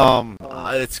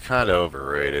 It's kind of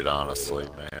overrated, honestly,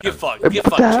 man. Get fucked. What Get the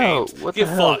fucked, hell? James. What Get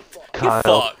the hell, fucked. Kyle? Get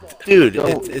fucked. Dude,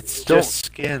 Don't- it's don't- just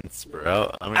skins,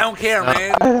 bro. I mean, I don't care,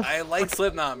 it's not- man. I like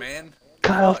Slipknot, man.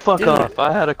 Kyle, fuck Dude. off.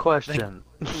 I had a question.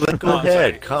 Then go Oh, I'm sorry.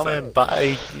 ahead, come and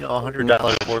buy,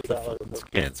 $100 worth of fucking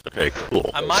skins. Okay, cool.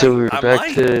 I might. So we're I back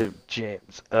might. to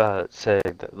James saying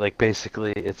that, like,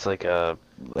 basically it's like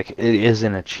it is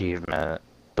an achievement,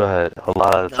 but a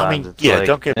lot of the I times mean, it's yeah, like,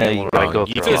 don't get me you gotta wrong, go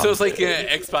you through So, a so lot. it's like an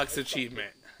Xbox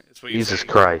achievement. That's what you're Jesus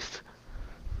saying. Christ.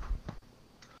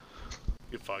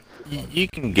 Get fucked. You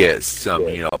can get some,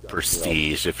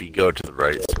 prestige if you go to the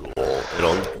right school.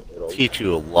 It'll teach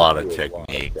you a lot of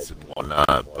techniques and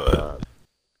whatnot, but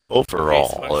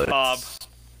overall, Bob.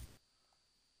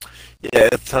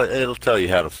 it'll tell you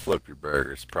how to flip your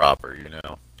burgers proper,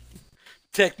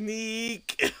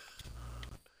 Technique.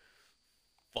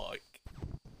 Fuck.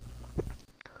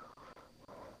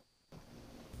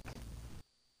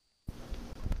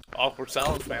 Awkward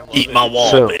silence, man. Love Eat it. my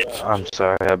wall, So, bitch. I'm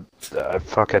sorry, I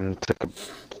fucking took a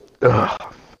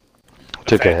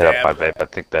hit up my vape. I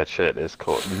think that shit is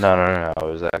cool. No, it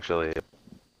was actually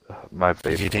my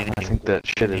vape. I think that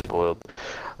shit is boiled.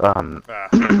 What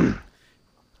kind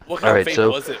Alright, of vape so,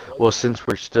 was it? well, since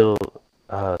we're still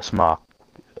smock,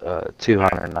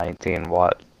 219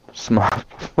 watt smock,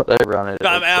 whatever on it. No,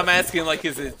 I'm asking, like,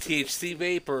 is it THC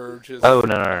vape or just... Oh,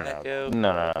 tobacco?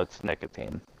 no, it's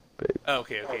nicotine. Oh,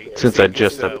 okay. Since I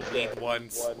just weed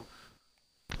ones.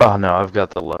 Oh no, I've got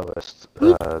the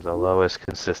lowest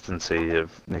consistency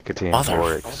of nicotine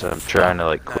for it, so I'm trying to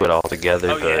like quit altogether.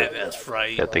 Oh yeah, but that's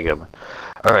right. got the good one.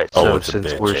 All right, Oh, so it's a since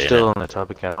bitch, we're ain't still on the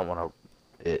topic, I don't want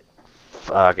to.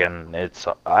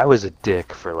 I was a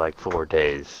dick for like 4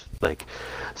 days. Like,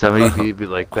 somebody would be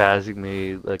like passing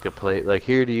me like a plate, like,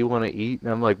 here, do you want to eat? And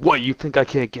I'm like, what? You think I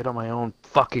can't get on my own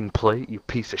fucking plate? You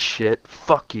piece of shit.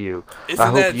 Fuck you. Isn't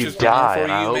I that hope you just normal die, for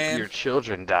and I you, hope man? your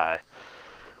children die.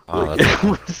 Oh, Like, that's-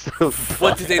 it was so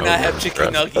What, did they not have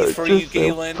chicken nuggets for you, just so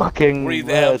Galen? fucking Were you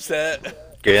mad. that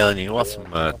upset? Galen, you want some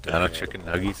Dino chicken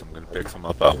nuggets? I'm gonna pick some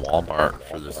up at Walmart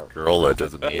for this girl that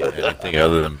doesn't eat anything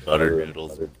other than butter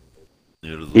noodles.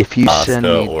 If you pasta, send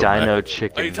me or Dino mac-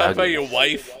 chicken Are you talking about your nuggets,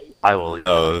 wife? I will eat.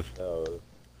 Oh,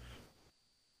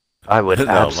 I would No,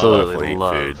 my wife will absolutely eat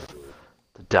love food.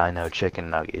 the Dino chicken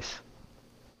nuggies.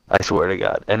 I swear to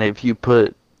God. And if you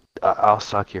put, I'll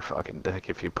suck your fucking dick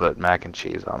if you put mac and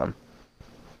cheese on them.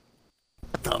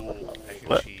 Mac and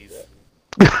What? cheese.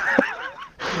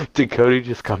 Did Cody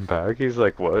just come back? He's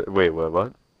like, what? Wait,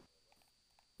 what?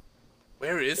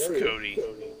 Where is Cody?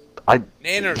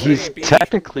 Nanner, He's baby.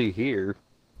 technically here.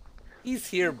 He's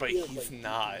here, but he's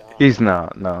not. He's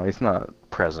not. No, he's not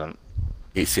present.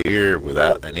 He's here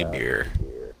without any beer.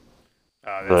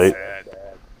 Oh, that's Right. sad.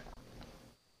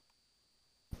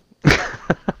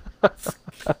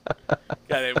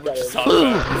 God, we're just talking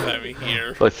about him having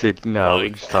here. But see, no, we're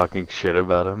Like- just talking shit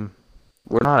about him.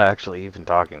 We're not actually even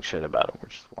talking shit about him. We're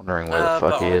just wondering where the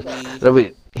fuck he is. but No,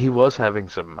 wait, he was having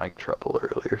some mic trouble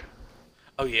earlier.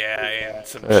 Oh yeah, and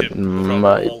some That chip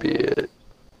might trouble. be it.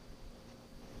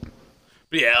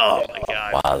 But yeah, oh my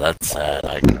god. Wow, that's sad.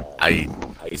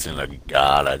 He's in a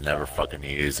god I never fucking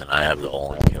use, and I have the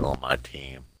only kill on my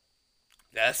team.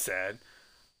 That's sad.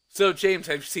 So James,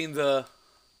 have you seen the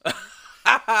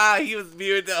he was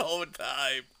muted the whole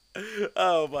time.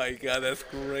 Oh my god, that's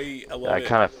great. I love I it.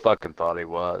 kind of fucking thought he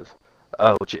was.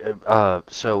 Oh,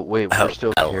 so wait, we're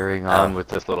still carrying on with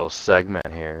this little segment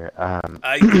here.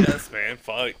 I guess, man.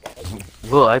 Fuck.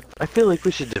 Well, I feel like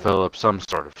we should develop some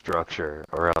sort of structure,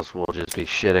 or else we'll just be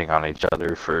shitting on each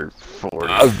other for 40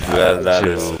 that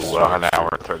to is- an hour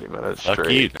and 30 minutes Fuck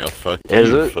straight. you, no, fuck Is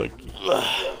you, it? fuck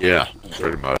you. Yeah,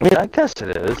 pretty much. I mean, I guess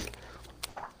it is.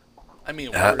 I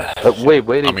mean,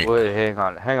 Wait, I mean-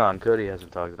 hang on. Cody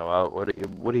hasn't talked about what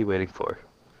are you waiting for?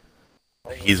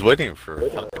 He's waiting for a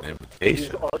fucking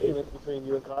invitation.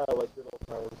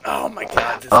 oh my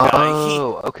god, this guy.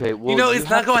 Oh, okay. Well, You know, it's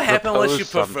not have to gonna happen unless you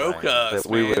propose provoke something us, that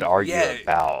we would man. argue Yeah.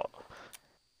 about.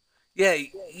 Yeah,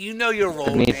 you know your role,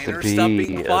 It needs to Tanner. Stop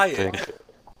being be, I quiet. think.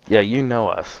 Yeah, you know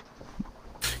us.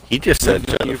 He just said,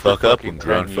 Been shut here the for fuck up fucking when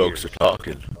grown 10 folks years. are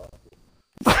talking.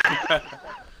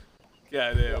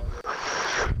 Yeah, damn.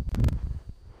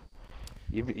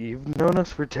 You've known us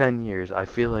for 10 years. I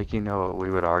feel like you know what we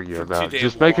would argue For about. too damn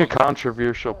Just make a long.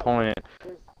 controversial point.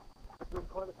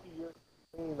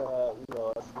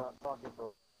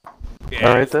 Yeah,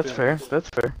 Alright, it's that's been fair. That's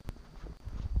fair.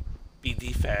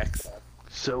 BD facts.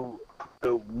 So,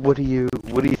 what do you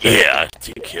think? Yeah,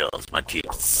 2 kills. My team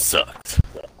sucked.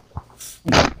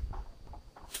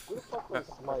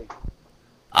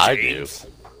 I do. James?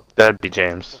 That'd be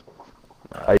James.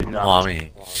 I do Well, not. I mean,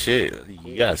 shit,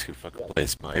 you guys could fucking play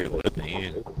Smite with me,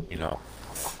 and, you know.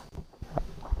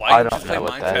 Why I don't you don't play know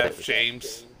what that Minecraft, is.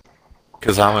 James?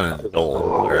 Because I'm an adult,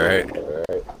 alright?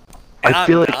 And I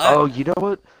feel I'm like, not. oh, you know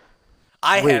what?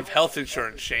 I wait. have health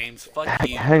insurance, James. Fuck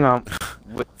you. Hang on.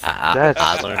 That's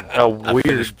I learned. a I weird,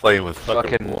 finished playing with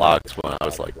fucking fucking- blocks when I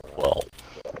was like 12.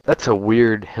 that's a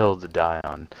weird hill to die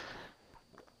on.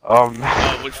 Oh,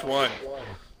 which one?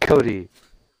 Cody.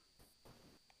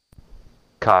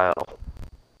 Kyle.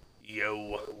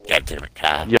 Yo. God damn it,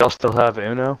 Kyle. Y'all still have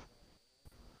Uno?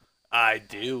 I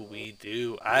do. We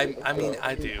do. I mean,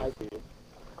 I do.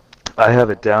 I have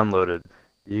it downloaded.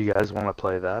 You guys want to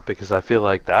play that? Because I feel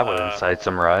like that would incite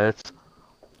some riots.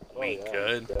 We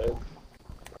could.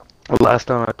 Last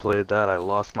time I played that, I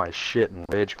lost my shit and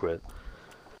rage quit.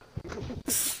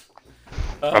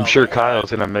 I'm Oh sure my Kyle's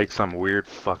God. gonna make some weird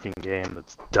fucking game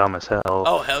that's dumb as hell.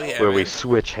 Oh, hell yeah, where we man.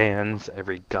 switch hands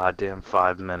every goddamn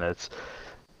 5 minutes.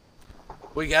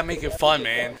 We gotta make it fun,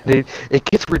 man. It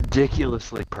gets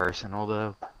ridiculously personal,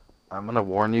 though. I'm gonna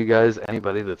warn you guys,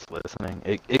 anybody that's listening,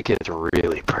 it gets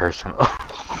really personal.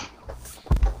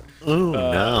 Ooh,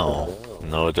 no.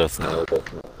 No, it doesn't.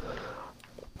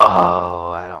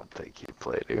 Oh, I don't think you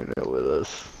played Uno with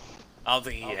us. I don't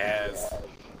think he has.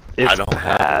 It's I don't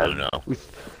have bad. Uno.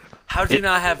 How do you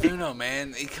not have Uno,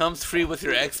 man? It comes free with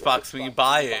your Xbox when you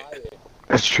buy it.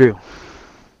 That's true.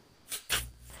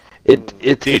 It's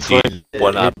Dude, like,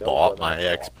 when I bought my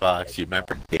Xbox, you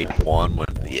remember day one when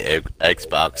the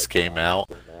Xbox came out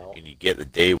and you get the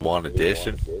day one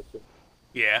edition?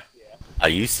 Yeah. I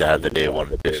used to have the day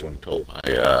one edition until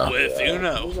With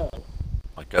Uno.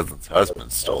 my cousin's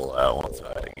husband stole that one, so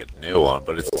I had to get a new one,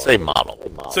 but it's the same model.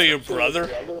 So your brother?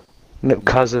 no,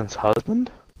 cousin's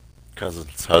husband?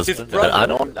 Cousin's husband? brother.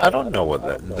 I don't know what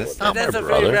that. That's not my That's a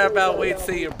very brother. roundabout way to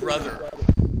say your brother.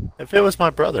 If it was my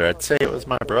brother, I'd say it was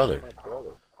my brother.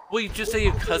 Well, you just say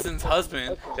your cousin's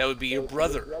husband. That would be your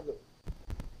brother.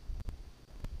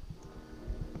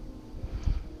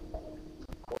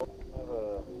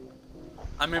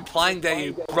 I'm implying that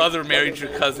your brother married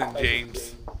your cousin,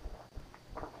 James.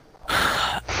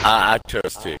 I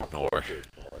chose to ignore.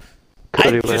 I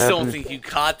Cody, what just don't happened? think you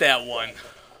caught that one.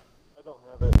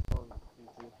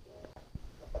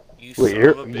 Wait,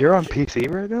 you're on PC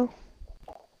right now?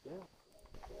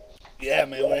 Yeah,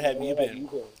 man. Where have you been?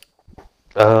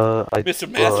 Mr.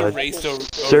 Master Race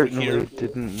certainly over here.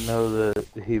 didn't know that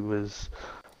he was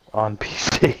on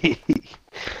PC.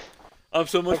 I'm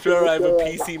so much better. I have a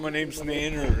PC. My name's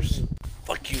Nanners.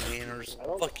 Fuck you, Nanners.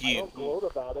 Fuck you. I don't gloat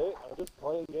about it. I'm just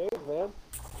playing games, man.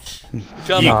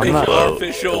 Shut up, make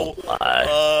official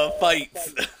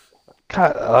fights.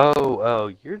 God,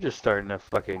 oh, you're just starting to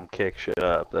fucking kick shit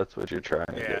up. That's what you're trying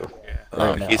to do. Yeah.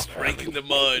 Oh, no. He's breaking the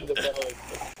mud.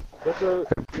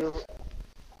 You're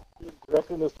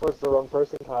directing this towards the wrong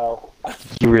person, Kyle.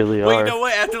 You really are. Well, you know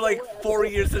what? After like 4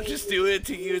 years of just doing it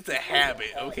to you, it's a habit,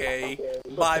 okay?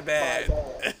 My bad.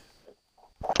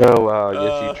 Oh, wow,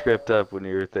 yes, you tripped up when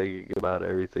you were thinking about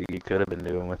everything you could have been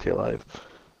doing with your life.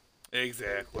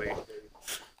 Exactly.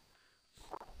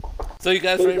 So you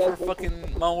guys ready for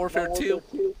fucking Modern Warfare 2?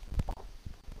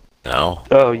 No.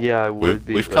 Oh, yeah, I would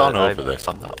be. We've gone over this.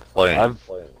 I'm not playing.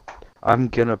 I'm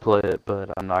gonna play it, but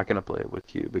I'm not gonna play it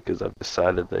with you because I've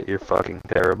decided that you're fucking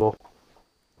terrible.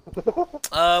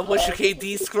 What's your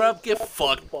KD scrub? Get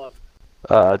fucked.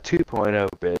 2.0,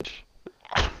 bitch.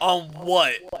 On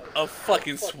what? A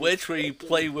fucking Switch where you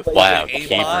play with Wow, fucking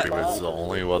Keeper aimbot? was the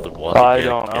only one that wanted I to get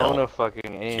don't killed. own a fucking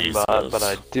aimbot, Jesus. but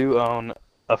I do own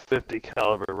a 50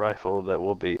 caliber rifle that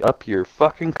will be up your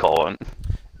fucking colon.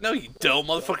 No, you don't,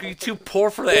 motherfucker. You're too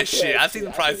poor for that shit. I've seen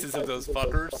the prices of those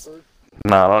fuckers.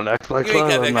 Not on Xbox You ain't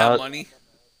got Live, that I'm kind of not. money.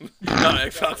 Not on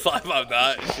Xbox Live, I'm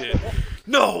not. Shit.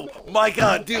 No! My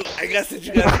god, dude, I gotta send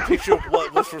you guys a picture of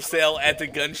what was for sale at the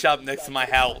gun shop next to my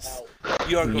house.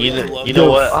 You are going to love You know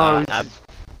this. what?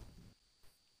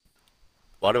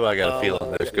 Why do I got a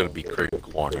feeling there's going to be cream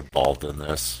corn involved in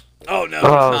this? Oh, no, it's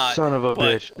Oh, not. son of a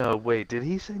but bitch. No, wait, did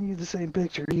he send you the same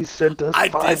picture he sent us I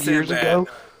did 5 send years that. ago?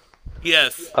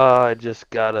 Yes. I just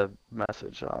got a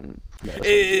message on Messenger,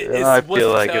 It's and I what's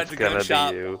feel for like sale at it's the gun gonna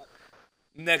shop be you.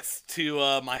 next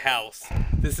to my house.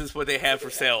 This is what they have for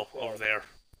sale over there.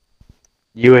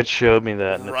 You had showed me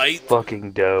that, and Right? it's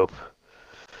fucking dope.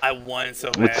 I want it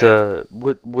so bad.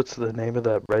 What's the name of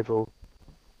that rifle?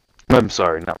 I'm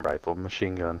sorry, not rifle,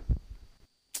 machine gun.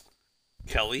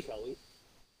 Kelly?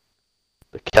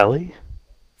 The Kelly?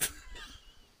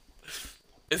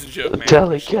 It's a joke, man.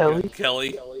 Kelly.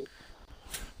 Kelly.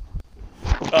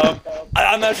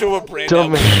 I'm not sure what brand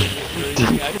Don't that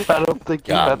make, was. I don't think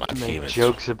you God, have my to team make is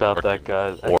jokes about that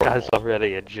guy. That guy's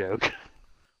already a joke.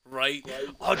 Right?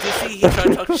 Oh, did you see he tried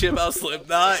to talk shit about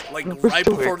Slipknot? Like, right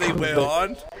before they went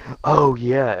on? Oh,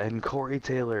 yeah, and Corey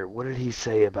Taylor, what did he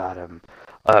say about him?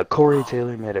 Corey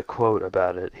Taylor made a quote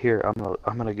about it. Here, I'm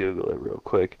gonna Google it real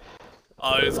quick.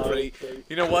 Oh, it was great.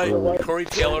 You know what? Corey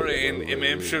Taylor and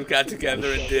Eminem should have got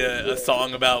together and did a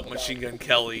song about Machine Gun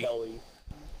Kelly.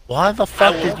 Why the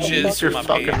fuck I did will you jizz use your my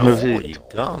fucking pants. hole, you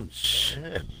dumb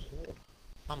shit?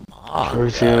 Come on,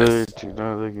 Corey Taylor, guys. do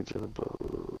not think it's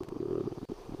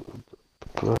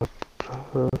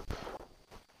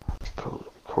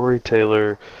Corey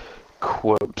Taylor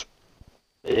quote.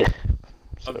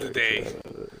 Of the day.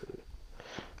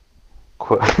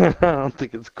 Quote. I don't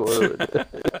think it's quote.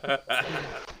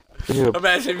 Yeah.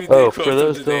 Imagine if you did Oh, quotes for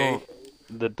those of the day.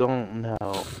 that don't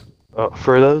know,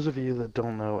 for those of you that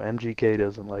don't know, MGK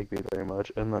doesn't like me very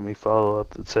much, and let me follow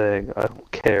up with saying, I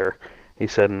don't care, he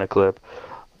said in a clip.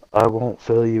 I won't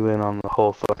fill you in on the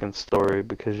whole fucking story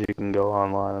because you can go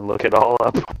online and look it all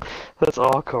up. That's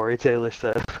all Corey Taylor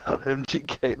said about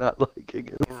MGK not liking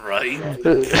him. Right?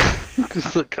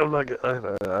 Just look, I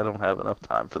don't have enough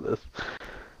time for this.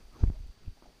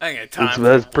 I ain't got time for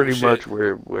That's this pretty bullshit.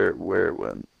 much where it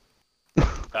went.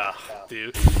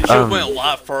 Dude. It should have went a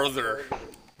lot further.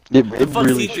 It fuck's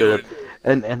really he should have.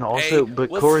 doing? And also, Hey, but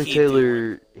what's Corey he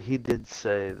Taylor, he did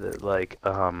say that, like,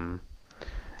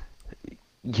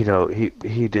 you know,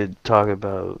 he did talk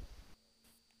about.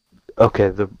 Okay,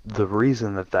 the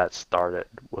reason that started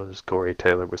was Corey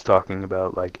Taylor was talking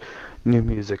about, like, new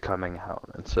music coming out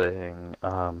and saying,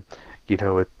 you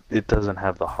know, it doesn't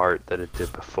have the heart that it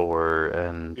did before,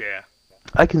 and Yeah.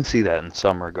 I can see that in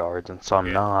some regards and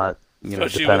some not, you know,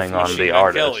 Especially depending with on Machine the Gun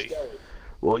artist. Kelly.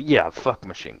 Well, yeah, fuck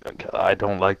Machine Gun Kelly. I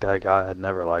don't like that guy. I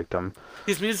never liked him.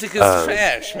 His music is Uh,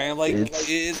 trash, man. Like, it's-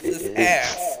 it's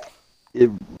ass.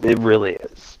 It really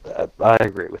is. I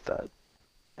agree with that.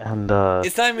 And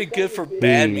It's not even good for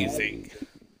bad music.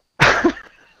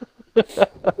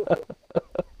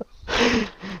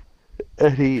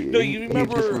 and he No, you he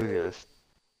remember- just goes,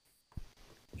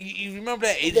 You remember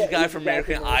that Asian guy from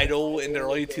American Idol in the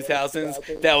early 2000s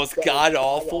that was god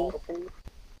awful?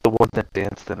 the one that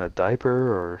danced in a diaper,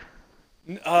 or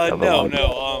No, other one?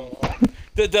 no.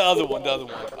 The other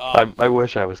one. I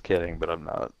wish I was kidding, but I'm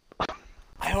not.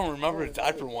 I I don't remember the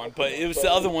diaper one, but it was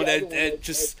the other one that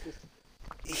just.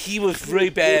 He was really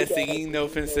bad at singing, no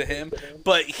offense to him,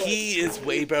 but he is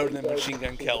way better than Machine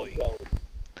Gun Kelly.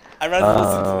 I'd rather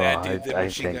listen to that dude than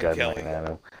Machine Gun Kelly.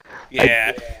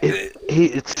 Yeah.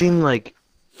 It seemed like,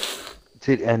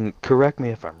 and correct me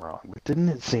if I'm wrong, but didn't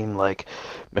it seem like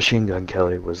Machine Gun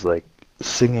Kelly was like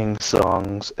singing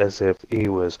songs as if he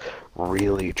was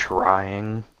really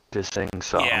trying to sing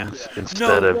songs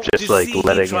instead of just like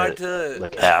letting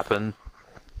it happen?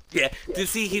 Yeah, did you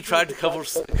see he tried to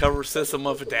cover System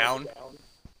of a Down?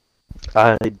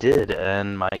 I did,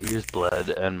 and my ears bled,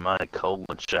 and my colon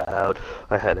shot out.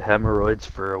 I had hemorrhoids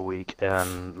for a week,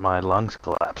 and my lungs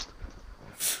collapsed.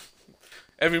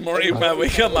 Every morning when I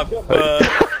wake up,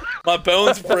 my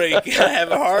bones break. I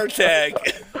have a heart attack.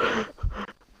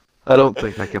 I don't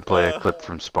think I can play a clip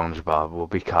from SpongeBob. We'll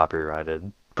be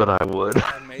copyrighted, but I would.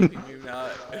 Maybe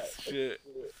not. Shit.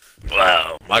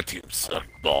 Wow, my team sucked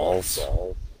balls.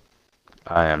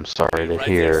 I am sorry to right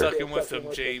hear. There sucking with them,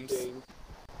 James.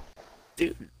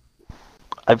 Dude,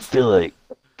 I feel like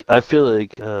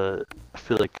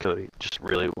Cody just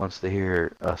really wants to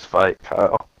hear us fight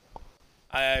Kyle.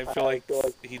 I feel like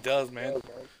he does, man.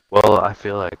 Well, I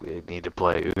feel like we need to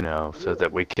play Uno so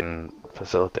that we can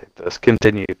facilitate this.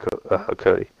 Continue,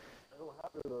 Cody.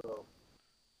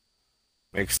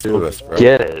 Makes two of us, bro.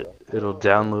 Get it. It'll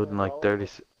download in like 30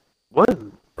 seconds. What?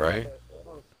 Right?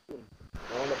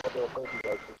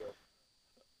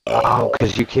 Oh,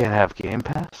 because you can't have Game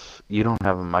Pass? You don't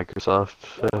have a Microsoft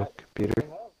computer?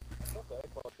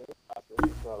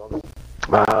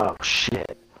 Oh,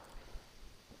 shit.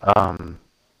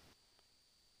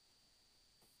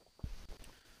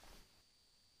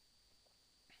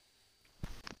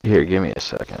 Here, give me a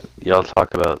second. Y'all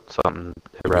talk about something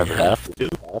irreverent. We have to?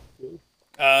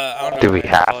 I don't know. Do we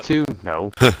have to?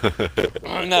 No.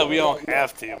 No, we don't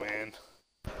have to, man.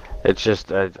 It's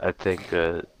just, I think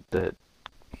that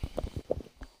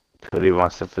Cody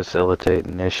wants to facilitate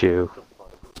an issue.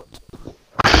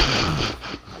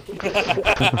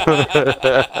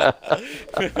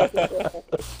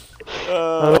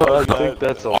 I think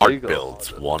that's illegal. Art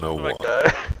Builds 101.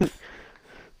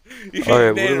 You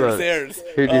Alright,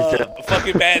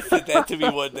 fucking Matt said that to me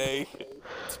one day.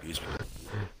 Excuse me.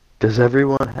 Does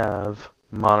everyone have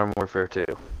Modern Warfare 2?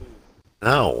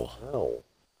 No.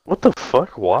 What the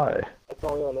fuck? Why? It's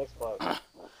only on Xbox.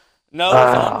 No, it's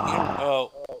on.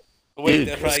 Wait, Dude,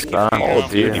 that's right. this I Call of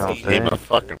keep Duty Yeah, became a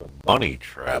fucking money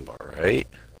trap, alright?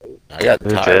 I got It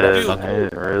tired did. of fucking...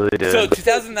 It really did. So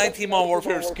 2019 Modern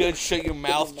Warfare is good. Shut your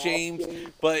mouth, James.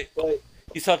 But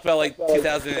you talked about like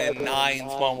 2009's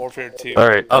Modern Warfare 2.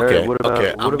 Alright, Okay, what about,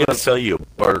 okay, I'm gonna sell you a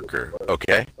burger,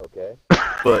 okay?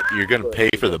 But you're gonna pay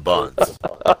for the buns.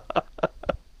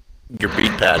 Your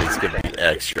beef patty's gonna be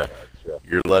extra.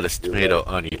 Your lettuce, tomato,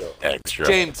 onion, extra.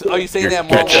 James, are you saying Your that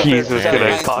Modern Warfare cheese was gonna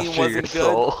 2019 cost you your wasn't good?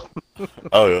 soul.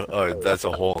 Oh, that's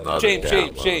a whole nother James.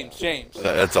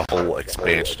 That's a whole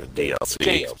expansion of DLC,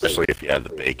 James. especially if you add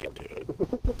the bacon to it.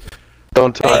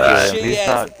 Don't talk Hey, to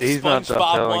him. He's not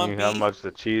SpongeBob telling you how Lumpy. much the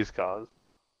cheese costs.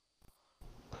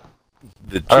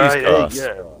 The cheese Alright, cost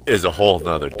yeah. is a whole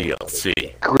nother DLC.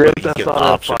 Grip You that's get the on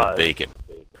option five. of bacon.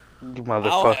 You I'll have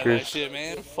that motherfuckers. shit,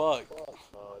 man. Fuck.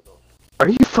 Are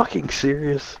you fucking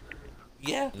serious?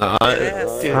 Yeah. No,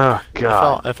 Yes. dude, Oh,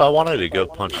 God. if I wanted to go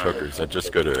punch hookers, I'd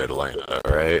just go to Atlanta,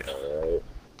 alright?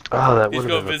 Oh, that He's would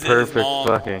gonna have been a visit his perfect mom.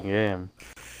 fucking game.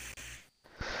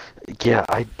 Yeah,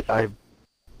 I've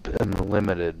been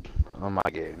limited on my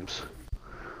games.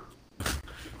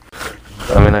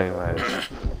 I mean, anyways.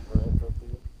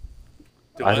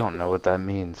 I don't know what that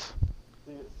means.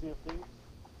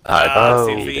 Oh.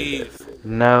 Sea of Thieves.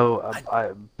 No,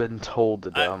 I've been told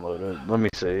to download it. Let me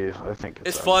see. I think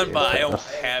It's on fun, Game but I don't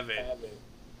Pass. have it.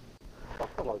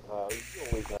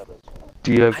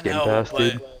 Do you have I Game know, Pass, but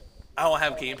dude? I don't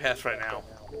have Game Pass right now.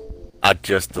 I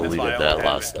just why I deleted don't that have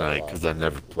last it. night because I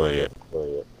never play it.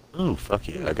 Ooh, fuck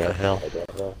yeah, I got hell.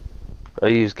 I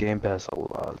use Game Pass a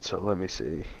lot, so let me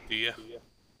see. Do you?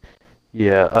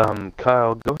 Yeah,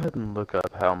 Kyle, go ahead and look up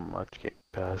how much Game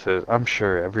Pass is. I'm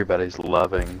sure everybody's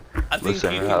loving I think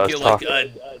listening you to can us get like talk.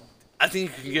 I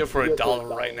think you can get it for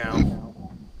 $1 right now.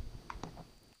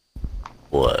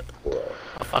 What?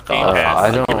 Fuck Game off. Pass. I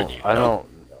I'm not giving you don't. no-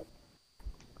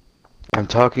 I'm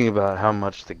talking about how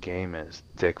much the game is,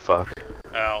 dick fuck.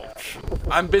 Ouch.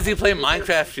 I'm busy playing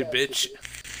Minecraft, you bitch.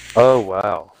 Oh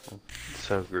wow,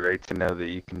 so great to know that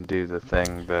you can do the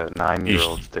thing that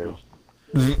 9-year-olds do.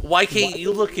 Why can't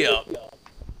you look it up?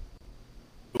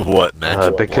 What,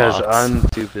 magic Because blocks? I'm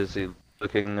too busy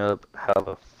looking up how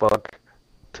the fuck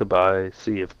to buy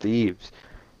Sea of Thieves.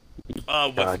 With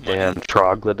Goddamn money.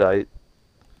 troglodyte.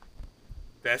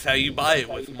 That's how you buy it,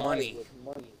 with money.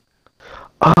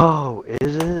 Oh,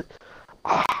 is it?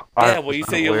 Yeah, well, you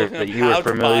say you're looking up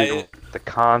how to buy it. The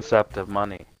concept of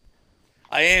money.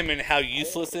 I am, and how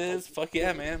useless it is. Fuck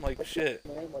yeah, man. Like, shit.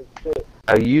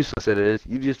 How useless it is.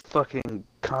 You just fucking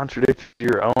contradict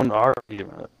your own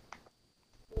argument.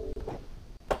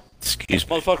 Excuse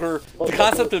me. Motherfucker, the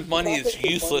concept of money is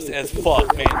useless as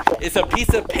fuck, man. It's a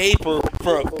piece of paper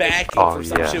for a backing for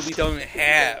some shit we don't even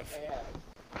have.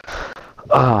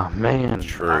 Oh, man.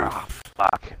 True. Oh,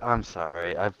 fuck. I'm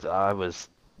sorry. I was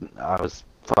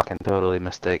fucking totally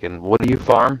mistaken. What do you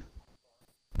farm?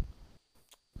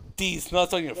 These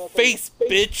nuts on your face,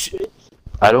 bitch!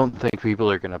 I don't think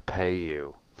people are gonna pay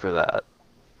you for that.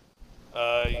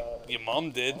 Your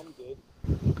mom did.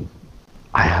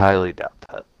 I highly doubt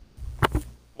that.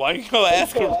 Why you go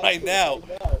ask her right now?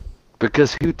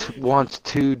 Because who wants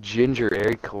two ginger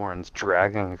acorns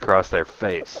dragging across their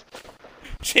face?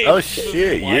 James Oh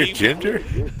shit, you're wife. ginger?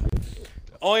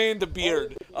 Only in the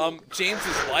beard.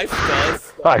 James's wife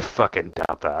does. I fucking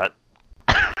doubt that.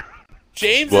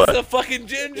 James What? is a fucking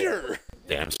ginger.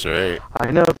 Damn straight.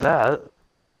 I know that.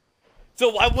 So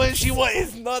why wouldn't she want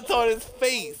his nuts on his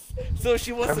face? So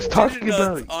she wants I was some ginger talking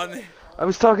nuts about- on... I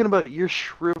was talking about your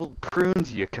shriveled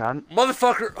prunes, you cunt.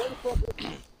 Motherfucker!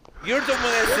 You're the one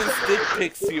that sends dick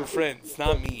pics to your friends,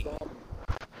 not me.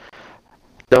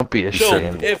 Don't be So,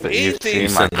 ashamed if that you've anything,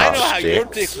 seen my I know how your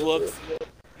sticks. dick looks.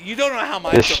 You don't know how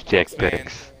my the dick dick looks, man.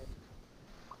 pics.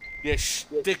 Yeah,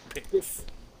 dick pics.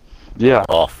 Yeah,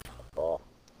 Off.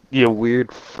 you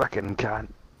weird fucking cunt.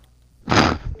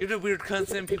 You're the weird cunt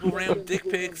sending people random dick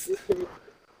pics.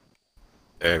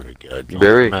 There we go. Don't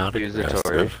Very come out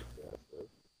accusatory. aggressive.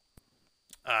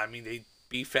 I mean, they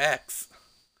be facts.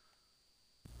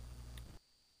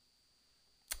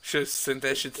 Should've sent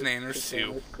that shit to Nanners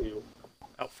too.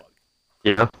 Oh, fuck.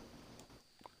 Yeah.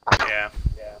 Yeah.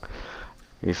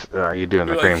 You doing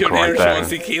the You're cream like, your corn Nanners want to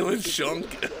see thing? Kaylin's shunk.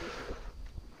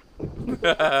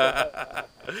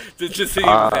 Just see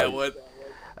that one.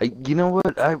 You know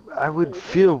what? I would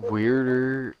feel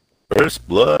weirder. First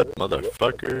blood,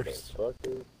 motherfuckers.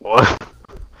 What?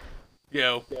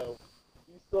 Yo. You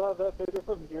still have that picture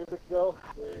from years ago?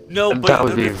 No, That but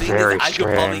would the be thing very is, I could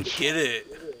probably strange. get it.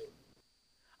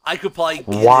 I could probably get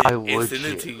Why it and would send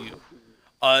it to you? you.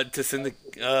 To send the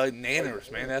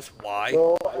Nanners, man. That's why.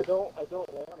 No, I don't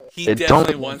want it. He It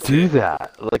definitely don't wants do it.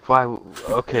 that. Like, why?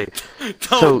 Okay. Don't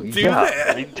So, do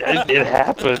yeah, that. it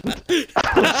happened. It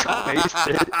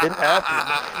happened.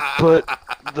 But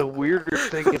the weirder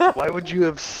thing is, why would you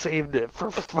have saved it for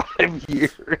 5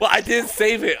 years? Well, I didn't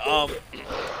save it. I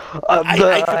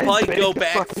I could probably go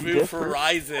back through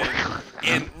Verizon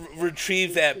and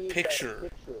retrieve that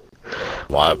picture,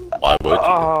 Why would you?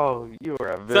 Oh, you are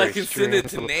a very so I can send it to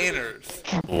strange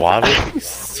Nanners. Why would you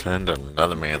send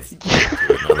another man's dick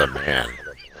to another man?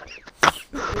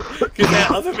 Because that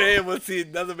other man wants to see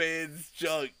another man's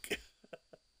junk.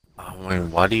 I mean,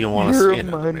 why do you want to You're see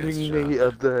another man's reminding me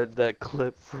junk? of that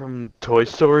clip from Toy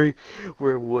Story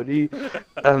where Woody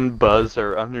and Buzz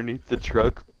are underneath the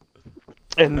truck,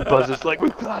 and Buzz is like, "We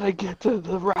gotta get to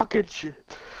the rocket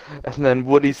ship," and then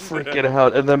Woody's freaking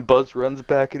out, and then Buzz runs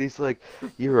back and he's like,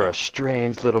 "You're a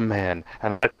strange little man,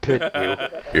 and I pick you."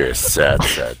 You're a sad,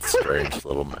 strange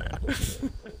little man.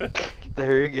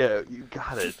 There you go, you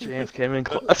got it. James came in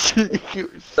clutch. You're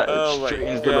such Oh a my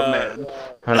strange little God. man,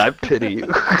 and I pity you.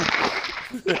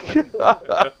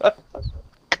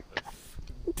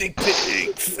 Dick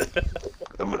pics.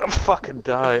 I'm gonna fucking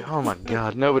die. Oh my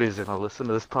god, nobody's gonna listen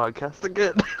to this podcast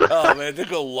again. Oh man, they're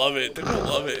gonna love it. They're gonna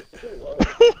love it.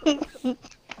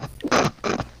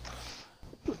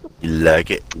 You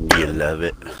like it. You love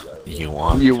it. You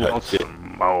want You to want touch it.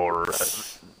 some more?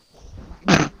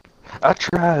 I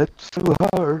tried so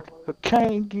hard, I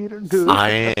can't get into it. I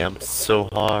am so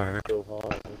hard. Rainbow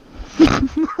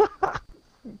Six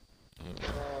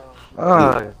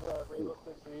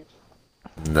Siege.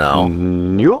 No.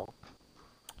 Nope.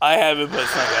 I haven't, but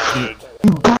it's not that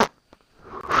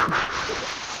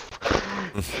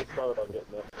Thought about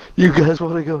getting it. You guys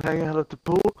want to go hang out at the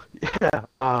pool? Yeah.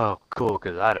 Oh, cool,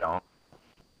 because I don't.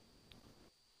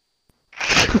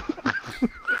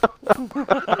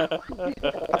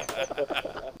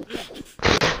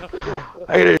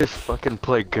 I gotta just fucking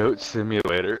play Goat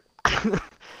Simulator. Oh,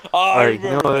 I Alright, you know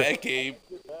remember what? that game.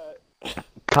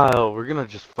 Kyle, we're gonna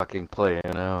just fucking play,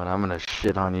 and I'm gonna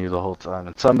shit on you the whole time,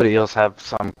 and somebody else have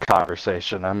some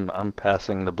conversation. I'm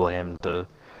passing the blame to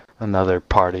another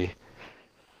party.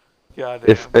 God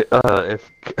If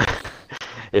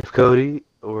if Cody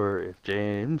or if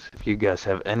James, if you guys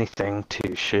have anything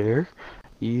to share,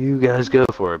 you guys go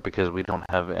for it, because we don't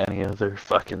have any other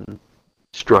fucking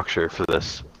structure for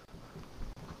this.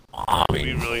 I mean,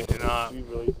 We really do not.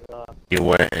 you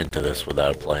went into this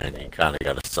without a plan. You kind of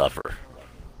got to suffer.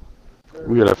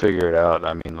 We gotta figure it out.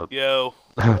 I mean, Yo.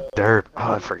 derp.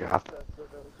 Oh, I forgot.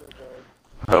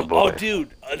 Oh boy. Oh, dude,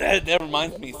 that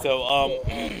reminds me. So,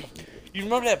 you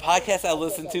remember that podcast I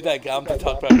listened to that got him to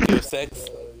talk about Deus Ex?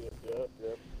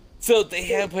 So they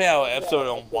hadn't put out an episode in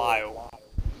a while,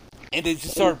 and they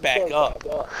just started back up.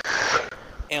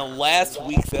 And last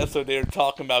week's episode, they were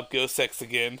talking about Ghost Sex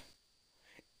again.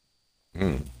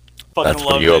 Fucking That's when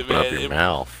loved you it, open man. up your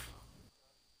mouth.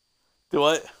 Do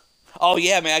what? Oh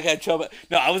yeah, man, I got chub.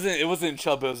 No, I wasn't. It wasn't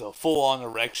chub. It was a full-on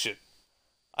erection.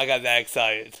 I got that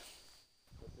excited.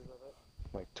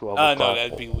 Like 12 Oh o'clock. no,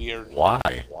 that'd be weird. Why?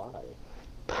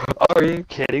 Are you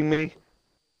kidding me?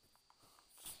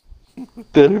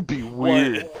 That'd be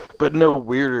weird, but no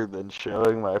weirder than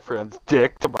showing my friend's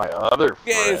dick to my other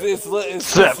friend. Yeah, it's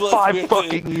Except less 5 weird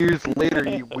fucking years later,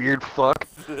 you weird fuck.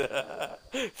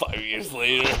 5 years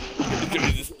later, give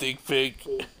me this dick pic.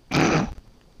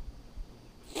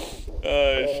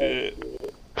 Oh shit.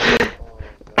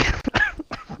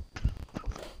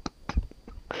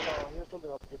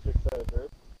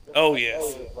 Oh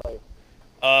yes.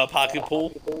 Pocket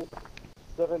pool.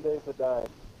 7 days to die.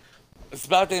 It's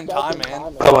about damn time,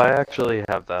 man. Oh, I actually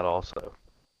have that also.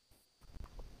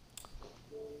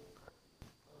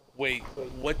 Wait,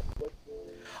 what?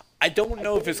 I don't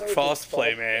know if it's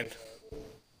crossplay, man.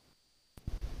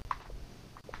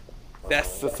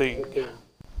 That's the thing.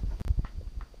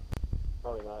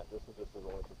 Probably not. This is just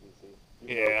only for PC.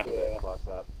 Yeah.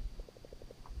 Xbox app.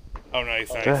 Oh,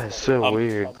 nice. That is so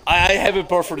weird. I have it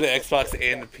both for the Xbox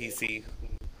and the PC.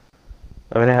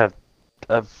 I mean,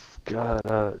 I've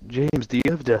got, James, do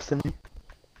you have Destiny?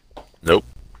 Nope.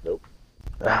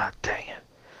 Ah, dang it.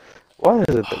 Why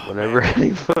is it that whenever any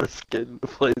of us get into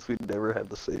place, we never have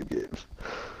the same games?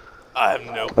 I have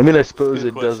no. I mean, I suppose Good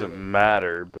it question. doesn't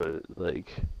matter, but,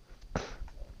 like...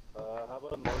 How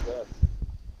about Among Us?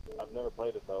 I've never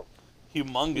played it though.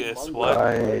 Humongous.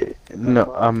 What?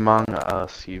 No, Among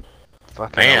Us, you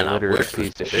fucking Man, I illiterate wish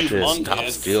piece this of bitch shit. Humongous. would stop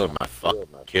stealing my fucking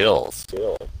kills.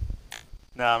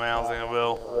 Nah, man, I don't think I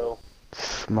will.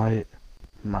 Smite,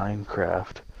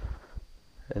 Minecraft,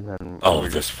 and then Oh, we're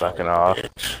this just fucking off.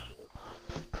 bitch.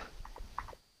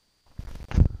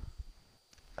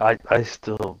 I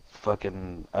still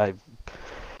fucking I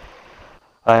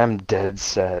am dead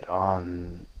set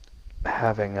on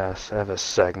having us have a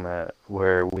segment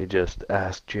where we just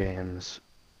ask James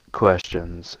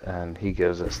questions and he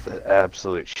gives us the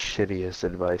absolute shittiest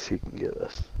advice he can give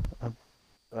us.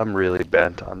 I'm really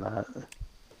bent on that.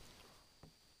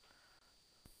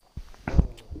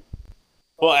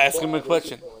 Well, ask him a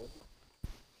question.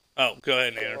 Oh, go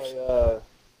ahead, Nanners.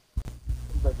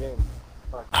 My game.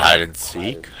 Hide and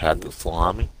seek. Had the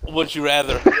salami. Would you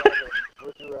rather?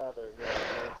 Would you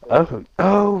rather?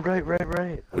 Oh, right.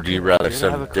 Would you rather You're gonna have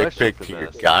send a a dick question pic for to your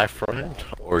this. guy friend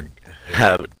or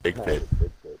have a dick pic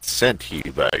sent to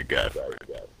you by your guy friend?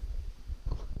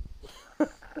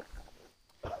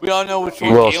 We all know which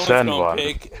one Well, Galen's send gonna one.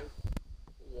 pick.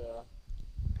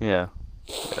 Yeah,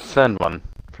 send one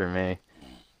for me.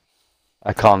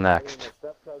 I call next.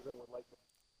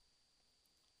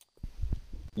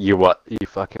 You what? You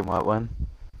fucking what one?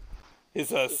 His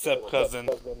step cousin.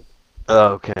 Oh,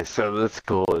 okay, so that's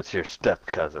cool. It's your step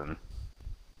cousin.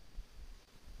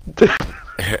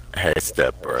 Hey,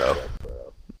 step bro.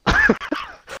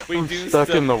 We do Stuck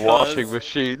in the step washing cuz.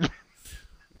 machine.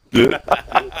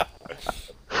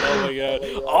 Oh my god.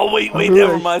 Oh wait, that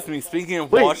reminds me. Speaking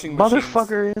of Wait, washing machines.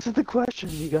 motherfucker, answer the question.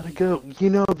 You gotta go. You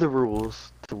know the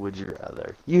rules to Would You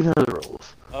Rather. You know the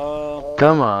rules.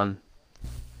 Come on.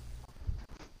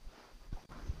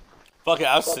 Fuck it,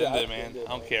 I'll send it, man. I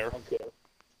don't care.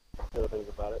 Don't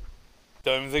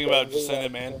even think about it, just send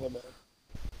it, man.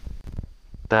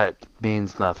 That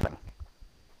means nothing.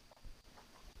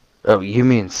 Oh, you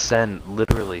mean send,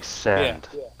 literally send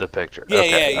the picture. Yeah,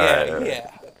 Okay, yeah. alright.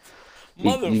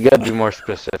 Motherfucker. You gotta be more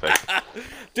specific.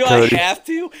 Do Cody. I have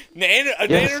to?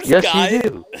 Nanners Yes, got you it.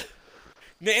 do.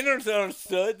 Nanners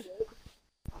understood.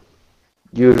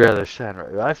 You would rather send,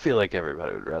 right? I feel like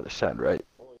everybody would rather send, right?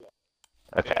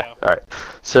 Okay, Yeah. alright.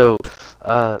 So,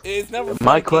 It's never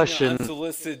my fun question- getting an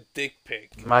unsolicited dick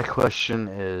pic. my question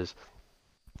is,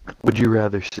 would you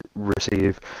rather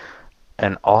receive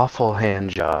an awful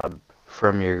hand job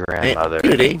from your grandmother,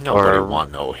 Dude, ain't nobody or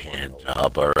want no hand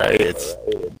job, alright? It's,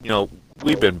 you know,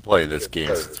 we've been playing this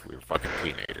game since we were fucking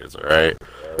teenagers, alright?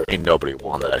 Ain't nobody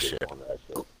want that shit.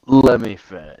 let me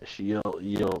finish. You'll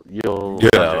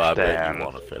Yeah, I bet understand. you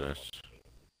want to finish.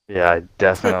 Yeah, I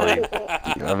definitely.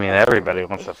 I mean, everybody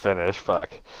wants to finish. Fuck.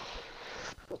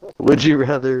 Would you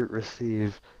rather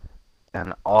receive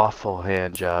an awful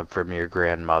hand job from your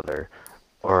grandmother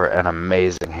or an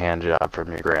amazing hand job from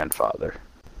your grandfather?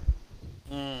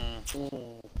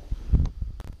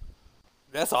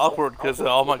 That's awkward because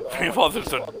all my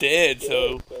grandfathers are dead,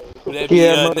 so would that be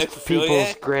most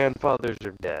people's grandfathers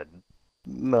are dead.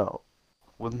 No.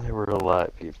 When they were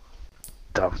alive, you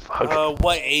dumb fuck.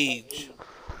 What age?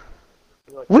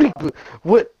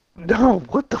 What? No,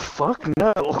 what the fuck?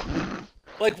 No.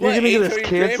 Like, You're what gonna age get us are your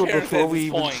canceled grandparents before at we this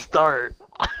even point? start.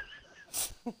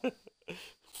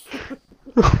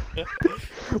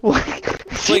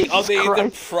 Like, are they in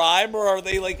their prime or are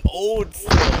they like old?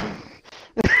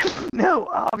 No,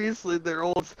 obviously they're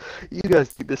old. You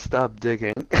guys need to stop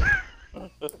digging.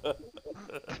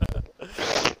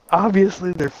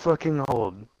 Obviously they're fucking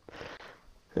old.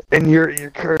 And you're at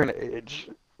your current age,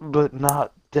 but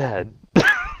not dead.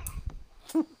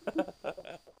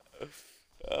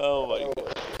 Oh my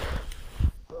god.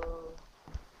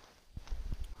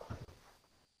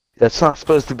 That's not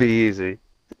supposed to be easy.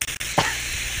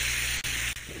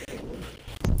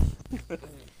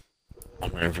 I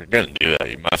mean, if you're gonna do that,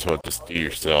 you might as well just do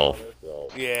yourself.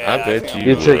 Yeah, I bet you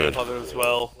You'd would. as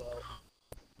well.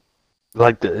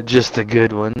 Like just a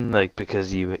good one, like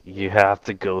because you have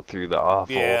to go through the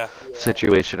awful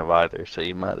situation of either, so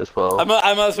you might as well. I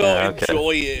might as well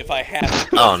enjoy it if I have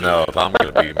to. Oh no, if I'm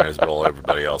gonna be miserable,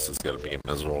 everybody else is gonna be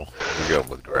miserable. We're going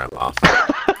with grandma.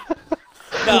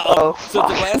 No, so the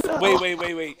last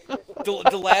wait.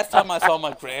 The last time I saw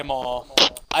my grandma,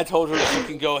 I told her she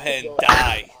can go ahead and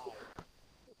die.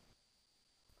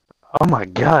 Oh my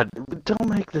god, don't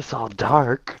make this all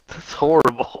dark. That's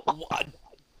horrible. What?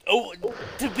 Oh,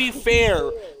 to be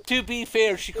fair,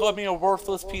 she called me a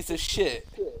worthless piece of shit.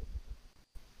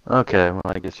 Okay, well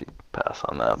I guess you can pass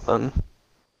on that then.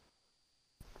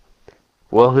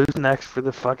 Well, who's next for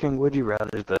the fucking would you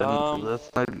rather then?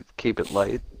 Let's not keep it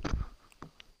light.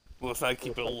 Let's not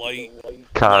keep it light.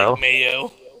 Kyle. Like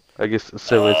mayo. I guess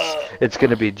so. It's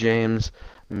gonna be James,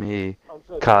 me,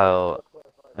 Kyle,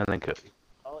 and then Cody.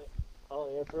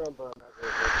 I'll answer them, but I'm not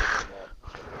going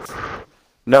to answer them.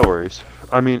 No worries.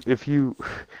 I mean, if you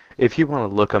want to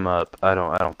look them up, I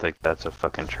don't think that's a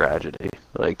fucking tragedy.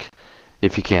 Like,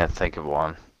 if you can't think of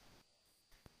one.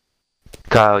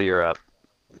 Kyle, you're up.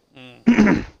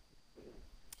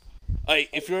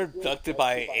 If you're abducted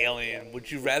by an alien,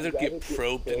 would you rather get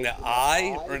probed in the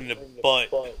eye or in the butt?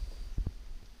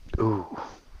 Ooh.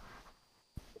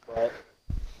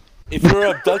 If you're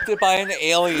abducted by an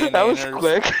alien, that was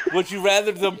quick. Would you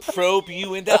rather them probe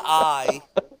you in the eye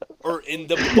or in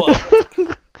the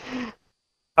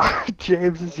butt?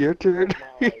 James, it's your turn.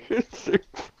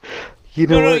 You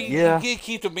know what? Yeah. You can't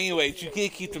keep them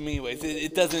anyways.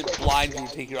 It doesn't blind you and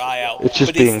take your eye out. It's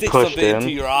just but they being stick pushed something in.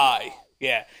 into your eye.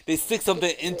 Yeah, they stick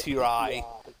something into your eye.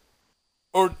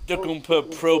 Or they're going to put a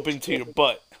probe into your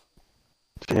butt.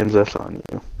 James, that's on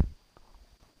you.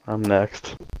 I'm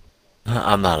next.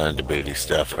 I'm not into booty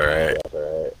stuff, alright?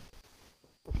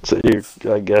 So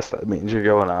I guess that means you're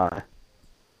going eye.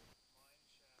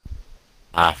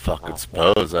 I fucking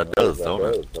suppose I does,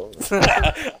 don't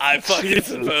it? I fucking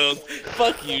suppose.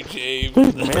 Fuck you, James.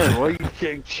 Man, why you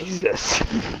saying Jesus?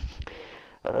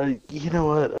 You know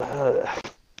what?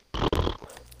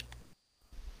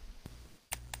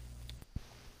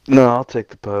 No, I'll take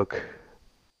the poke.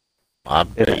 I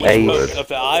bet you ace. Of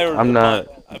the eye or I'm the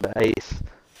not butt? the ace.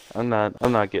 I'm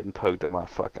not getting poked at my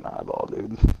fucking eyeball,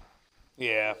 dude.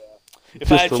 Yeah. If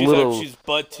Just I had a to choose, little, I would choose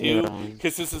butt too,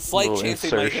 because there's a slight little chance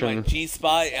they might hit my insertion.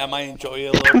 G-spot, and I might enjoy it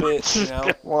a little bit, you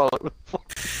know?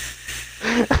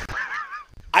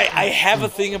 I have a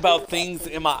thing about things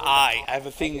in my eye. I have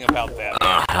a thing about that.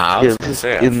 I was gonna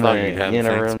say, I in thought the you'd have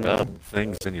interim. things about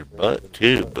things in your butt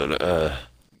too, but No,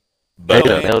 But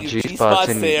man, your LG G-spot's spots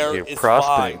in there, your it's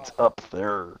prostate's up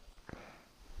there.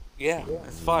 Yeah,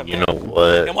 it's fine. you man. know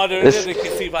what? And while they're there, they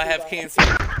can see if I have cancer.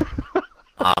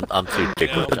 I'm too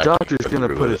dick with The that. doctor's gonna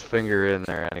put his finger in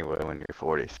there anyway when you're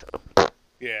 40, so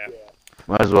Yeah.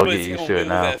 might as well But get it's used gonna to it move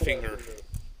now. that finger.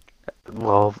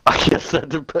 Well, I guess that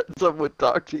depends on what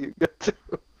doctor you go to.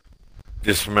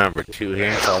 Just remember, 2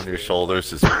 hands on your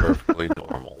shoulders is perfectly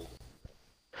normal.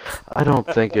 I don't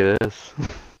think it is.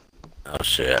 Oh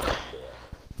shit.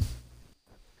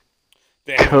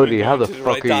 Damn, Cody, we're how going the to the fuck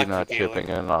right are you doctor, not Galen. chipping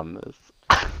in on this?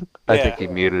 I think he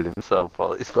muted himself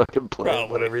while he's fucking playing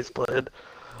Probably. whatever he's playing.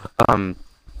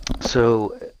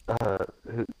 So,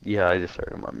 yeah, I just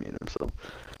heard him unmute himself.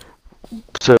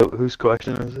 So, whose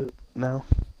question is it now?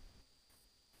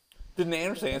 Did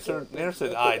Nanners answer? Nanners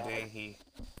said I, didn't he?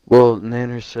 Well,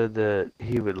 Nanner said that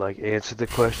he would like answer the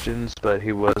questions, but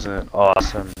he wasn't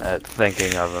awesome at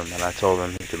thinking of them, and I told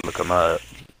him he could look them up.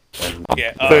 And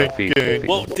Yeah.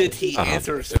 Well, did he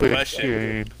answer the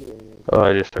question? Oh,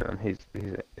 I just heard him.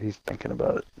 He's thinking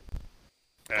about it.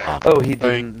 Oh, he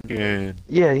didn't.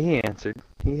 Yeah, he answered.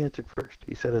 He answered first.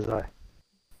 He said his eye.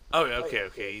 Oh, okay.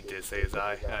 He did say his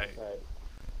eye. All right.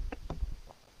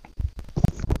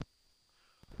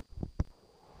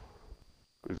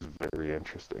 It was very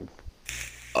interesting.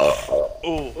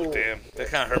 Oh, damn. That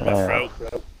kind of hurt my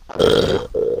throat.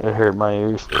 It hurt my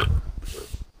ears.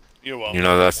 You're welcome. You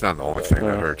know, that's not the only thing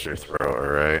that hurts your throat,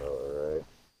 alright?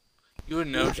 You would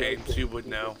know, James. You would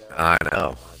know. I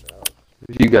know.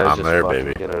 You guys I'm just there, fucking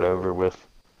baby. get it over with.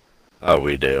 Oh,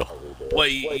 we do.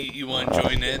 What, you want to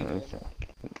join in?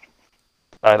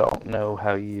 I don't know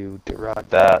how you derive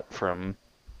that from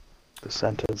the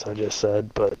sentence I just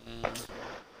said, but...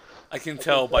 I can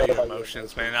tell by your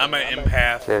emotions, man. I'm an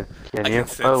empath. Can I you? can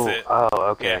sense it. Oh,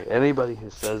 okay. Yeah. Anybody who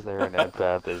says they're an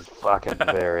empath is fucking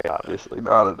very obviously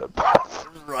not an empath.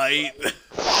 Right.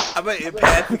 I'm an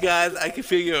empath, guys. I can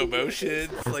feel your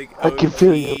emotions. Like, I can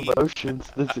feel your emotions.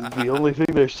 This is the only thing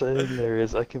they're saying there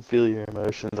is I can feel your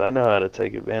emotions. I know how to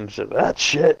take advantage of that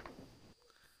shit.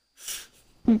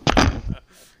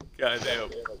 Goddamn.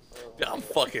 Dude, I'm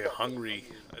fucking hungry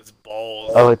as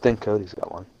balls. Oh, I think Cody's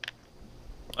got one.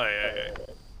 Oh, yeah.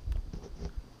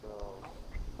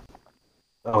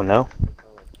 Oh, no?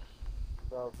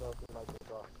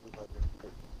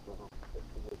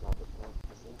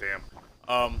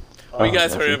 Damn. You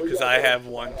guys heard him because I have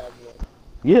one.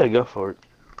 Yeah, go for it.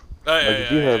 Oh, yeah,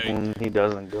 If you have one, he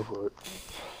doesn't, go for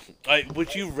it.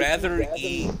 Would you rather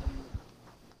eat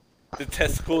the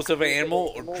testicles of an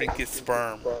animal or drink its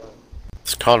sperm?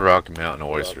 It's called Rocky Mountain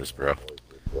oysters, bro.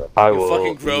 I You're will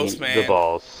fucking gross, eat man. the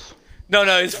balls. No,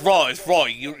 it's raw. It's raw.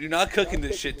 You're not cooking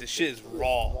this shit. This shit is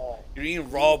raw. You're eating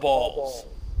raw balls.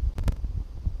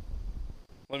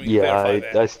 Let me clarify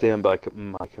that. I stand by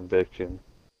my conviction.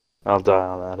 I'll die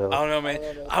on that hill. I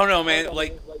don't know, man.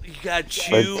 Like, you gotta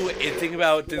chew and think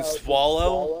about it, then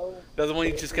swallow. The other one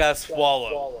you just gotta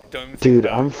swallow. Don't even Dude, think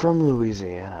about I'm it. from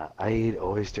Louisiana. I eat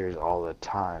oysters all the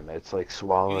time. It's like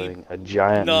swallowing a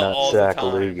giant nut all the nutsack time.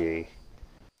 loogie.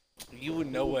 You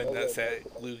would know what nutsack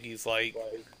loogie's like.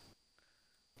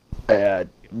 It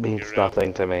means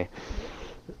nothing to me.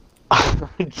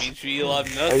 It means you eat a lot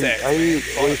of nutsacks. I eat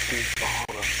oysters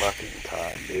all the fucking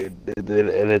time, dude.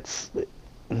 And it's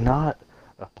not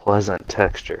a pleasant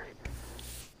texture.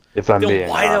 If I'm being Then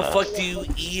why honest. the fuck do you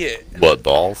eat it? What,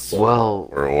 balls? Well,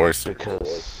 Or oysters?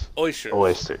 because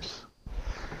Oysters.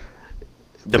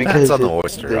 Depends on the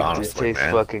oyster, honestly, It tastes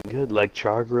man. fucking good. Like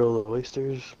char-grilled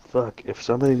oysters. Fuck, if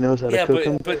somebody knows how to Yeah, cook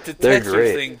them, but the they're texture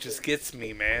great. thing just gets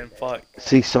me, man. Fuck.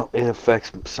 See, it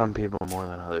affects some people more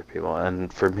than other people,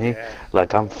 and for me, Yeah.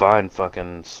 like, I'm fine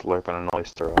fucking slurping an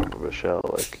oyster off of a shell.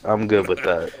 Like, I'm good with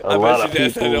that. A I lot bet of you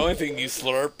that's the people only thing you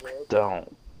slurp.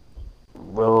 don't.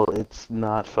 Well, it's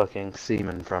not fucking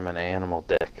semen from an animal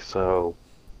dick, so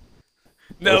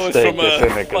No, Let's it's take from this a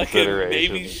into fucking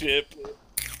consideration. Navy ship.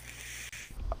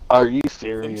 are you From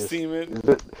serious? semen. Is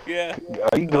it, Yeah.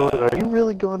 are you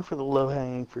really going for the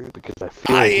low-hanging fruit? Because I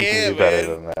feel I like you can am, do better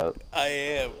man. than that. I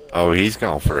am. Oh, he's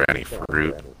going for any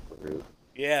fruit.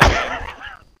 Yeah,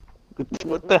 man.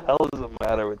 What the hell is the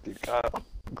matter with you, Kyle?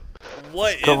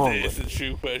 What is Come on, it? It's a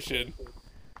true question.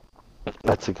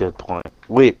 That's a good point.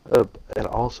 Wait, and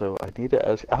also, I need to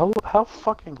ask, how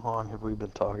fucking long have we been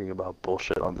talking about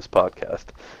bullshit on this podcast?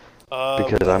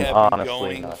 Because We I'm have been honestly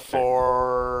going not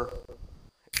for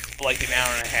like an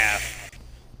hour and a half.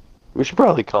 We should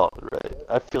probably call it, right?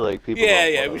 I feel like people don't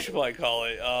Yeah, wanna we should probably call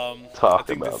it. talk I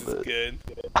think about this is this. good.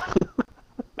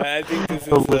 I think this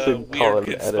I'll is a listen, call weird it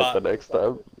good and edit spot. the next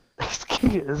time.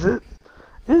 Is it?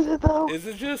 Is it though? Is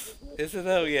it just? Is it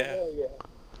though? Yeah.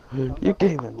 You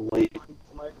came in late.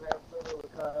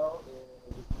 Wow,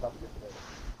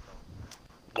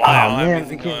 Oh, I have man,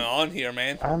 anything we going can't- on here,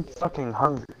 man. I'm fucking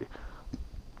hungry.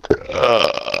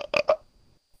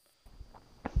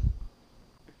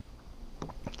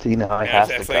 See, now I have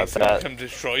to It's cut like someone that. come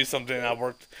destroy something I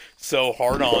worked so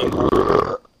hard on.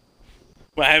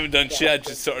 Well, I haven't done shit. I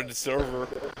just started the server.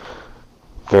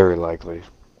 Very likely.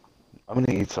 I'm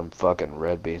gonna eat some fucking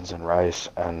red beans and rice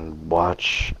and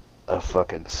watch a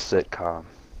fucking sitcom.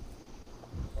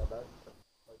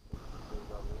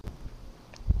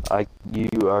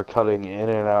 You are cutting in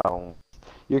and out.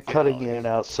 You're cutting in and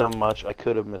out so much, I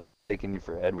could have mistaken you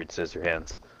for Edward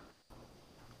Scissorhands.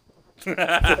 Get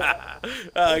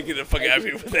the fuck out of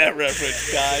here with that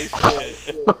reference, guys.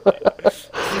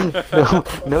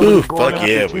 Shit. Nobody Ooh, born fuck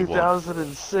after yeah, we won.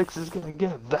 2006 is gonna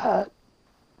get that.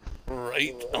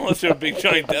 Right? Unless you're a big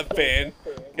Johnny Depp fan.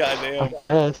 Goddamn.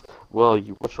 Yes. Well,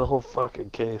 you watch the whole fucking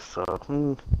case,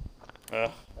 so.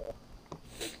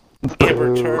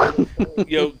 Amber Turd.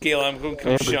 Yo, Gail, I'm going to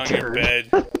come Amber shit on your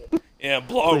Turd. bed. Yeah,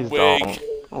 blonde Please wig.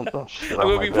 don't shit I'm on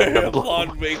going my to be wearing bed. a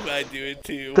blonde wig when I do it,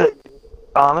 too.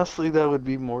 Honestly, that would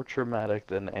be more traumatic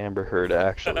than Amber Heard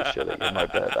actually shitting in my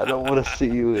bed. I don't want to see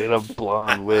you in a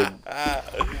blonde wig.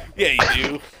 Yeah, you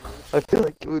do. I feel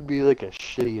like it would be like a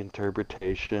shitty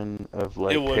interpretation of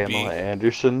like It would Pamela be.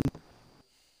 Anderson.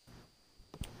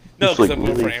 No, It's, because like, I'm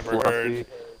going for really Amber Heard.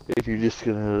 If you're just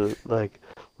gonna like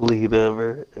lean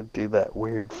over and do that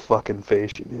weird fucking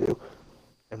face you do,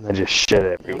 and then just shit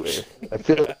everywhere. I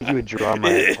feel like you would draw my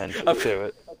attention to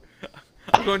it.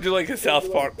 I'm going to do like a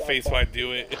South Park face when I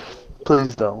do it.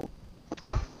 Please don't.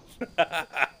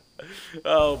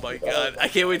 Oh my god. I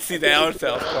can't wait to see that on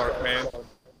South Park, man.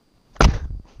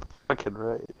 Fucking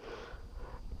right.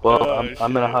 Well,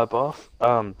 I'm gonna hop off.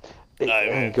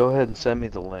 Hey, go ahead and send me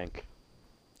the link.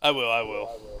 I will.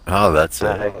 Oh, that's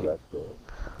it.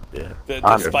 Yeah.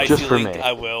 The spicy just for link, me.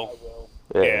 I will.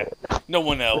 Yeah. No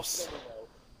one else.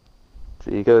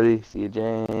 See you, Cody. See you,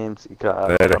 James. See you, Kyle.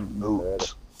 Later.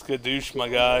 Moot. Skadoosh, my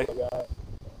guy.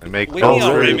 And make Wait me calls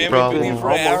up, for man. any We've been here problem.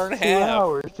 for an hour and a 2 half.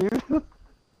 hours, dude.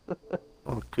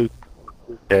 Oh, good.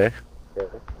 Okay.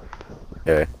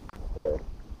 Okay.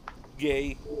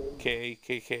 Gay.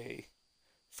 KKK.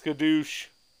 Skadoosh.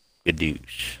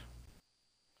 Gadoosh.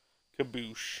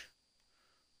 Kaboosh.